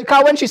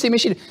 Because when she see me,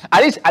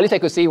 at least I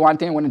could say one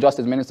thing when the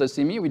justice minister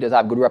see me. We just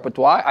have good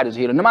repertoire. I just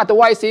hear her. No matter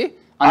what I say.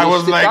 I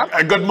was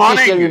like, good morning.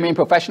 She still remain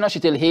professional. She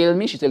still hail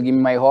me. She still give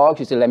me my hug.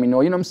 She still let me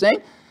know. You know what I'm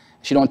saying?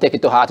 She don't take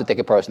it too hard to take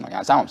it personal. You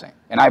understand what I'm saying?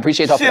 And I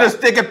appreciate her. She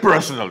just take it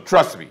personal.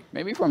 Trust me.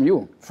 Maybe from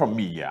you. From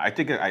me, yeah. I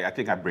think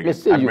I bring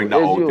It's it. I you. bring that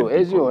It's out. you. to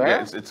It's people. you, eh?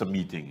 Yeah, it's a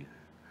meeting.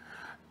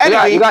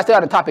 Anyway, You gotta stay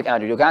on the topic,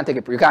 Andrew. You can't take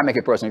it. You can't make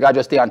it personal. You gotta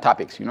just stay on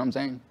topics. You know what I'm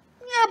saying?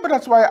 yeah, but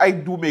that's why I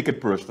do make it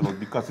personal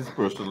because it's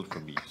personal for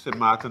me. St.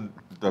 Martin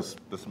does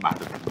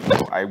matter to me,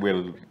 so I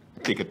will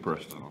take it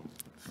personal.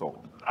 So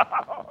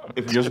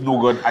if you're just no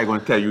good, I'm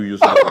gonna tell you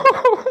yourself.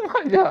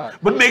 Yeah.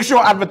 But make sure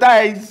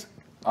advertise.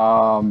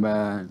 Oh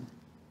man.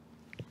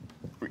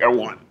 We got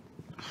one.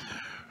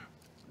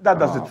 That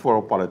does it for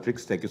our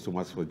Polotricks. Thank you so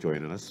much for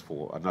joining us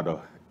for another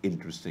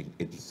interesting,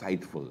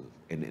 insightful,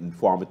 and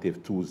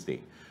informative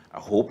Tuesday. I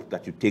hope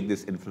that you take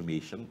this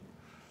information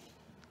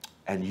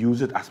and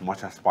use it as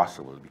much as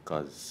possible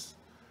because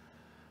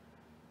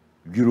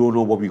you don't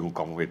know what we're gonna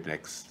come with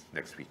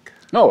next week.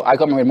 No, I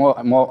come with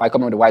more. I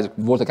come with the wise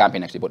voter campaign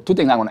next week. But two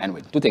things I want to end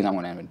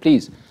with.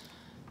 Please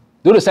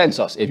do the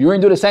census. If you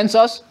want to do the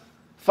census,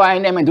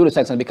 find them and do the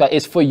census because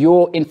it's for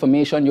your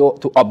information, to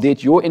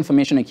update your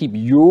information and keep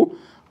you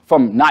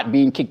from not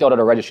being kicked out of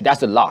the registry. That's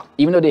the law.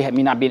 Even though they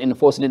may not be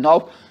enforcing it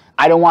now,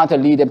 I don't want to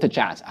lead them to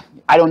chance.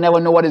 I don't never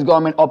know what is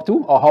government up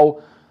to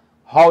or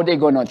how they're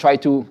gonna try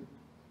to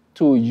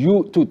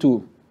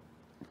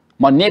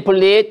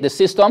manipulate the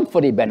system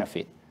for their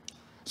benefit.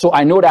 So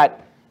I know that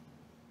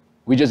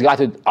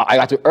I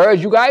got to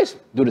urge you guys,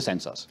 do the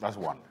census. That's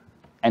one.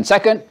 And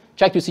second,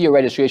 check to see your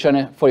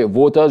registration for your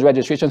voters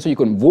registration so you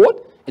can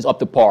vote. It's up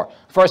to par.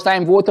 First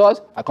time voters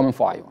are coming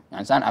for you. You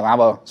understand? I have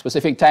a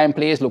specific time,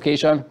 place,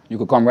 location. You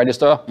could come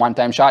register, one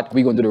time shot.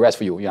 We're going to do the rest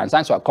for you. You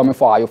understand? So I'm coming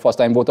for you first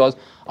time voters,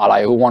 all of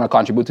you who want to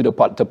contribute to the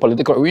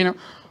political arena,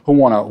 who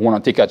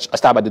want to take a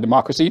stab at the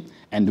democracy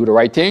and do the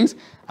right things.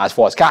 As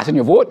far as casting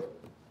your vote,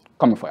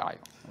 coming for you.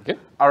 Okay?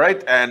 All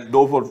right, and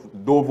don't vote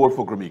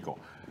for Gromyko.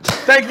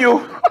 Thank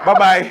you.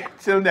 Bye-bye.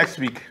 Till next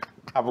week.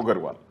 Have a good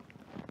one.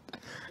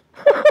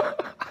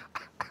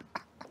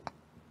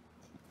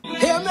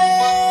 Hey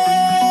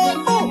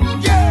man,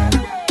 oh yeah.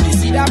 You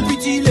see that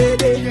pretty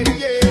lady?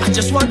 I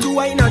just want to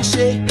wine and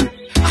shake.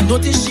 I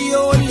notice she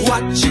only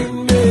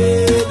watching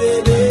me,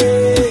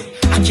 baby.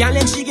 I can't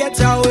let she get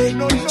away.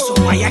 So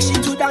why is she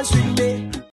to dance with me?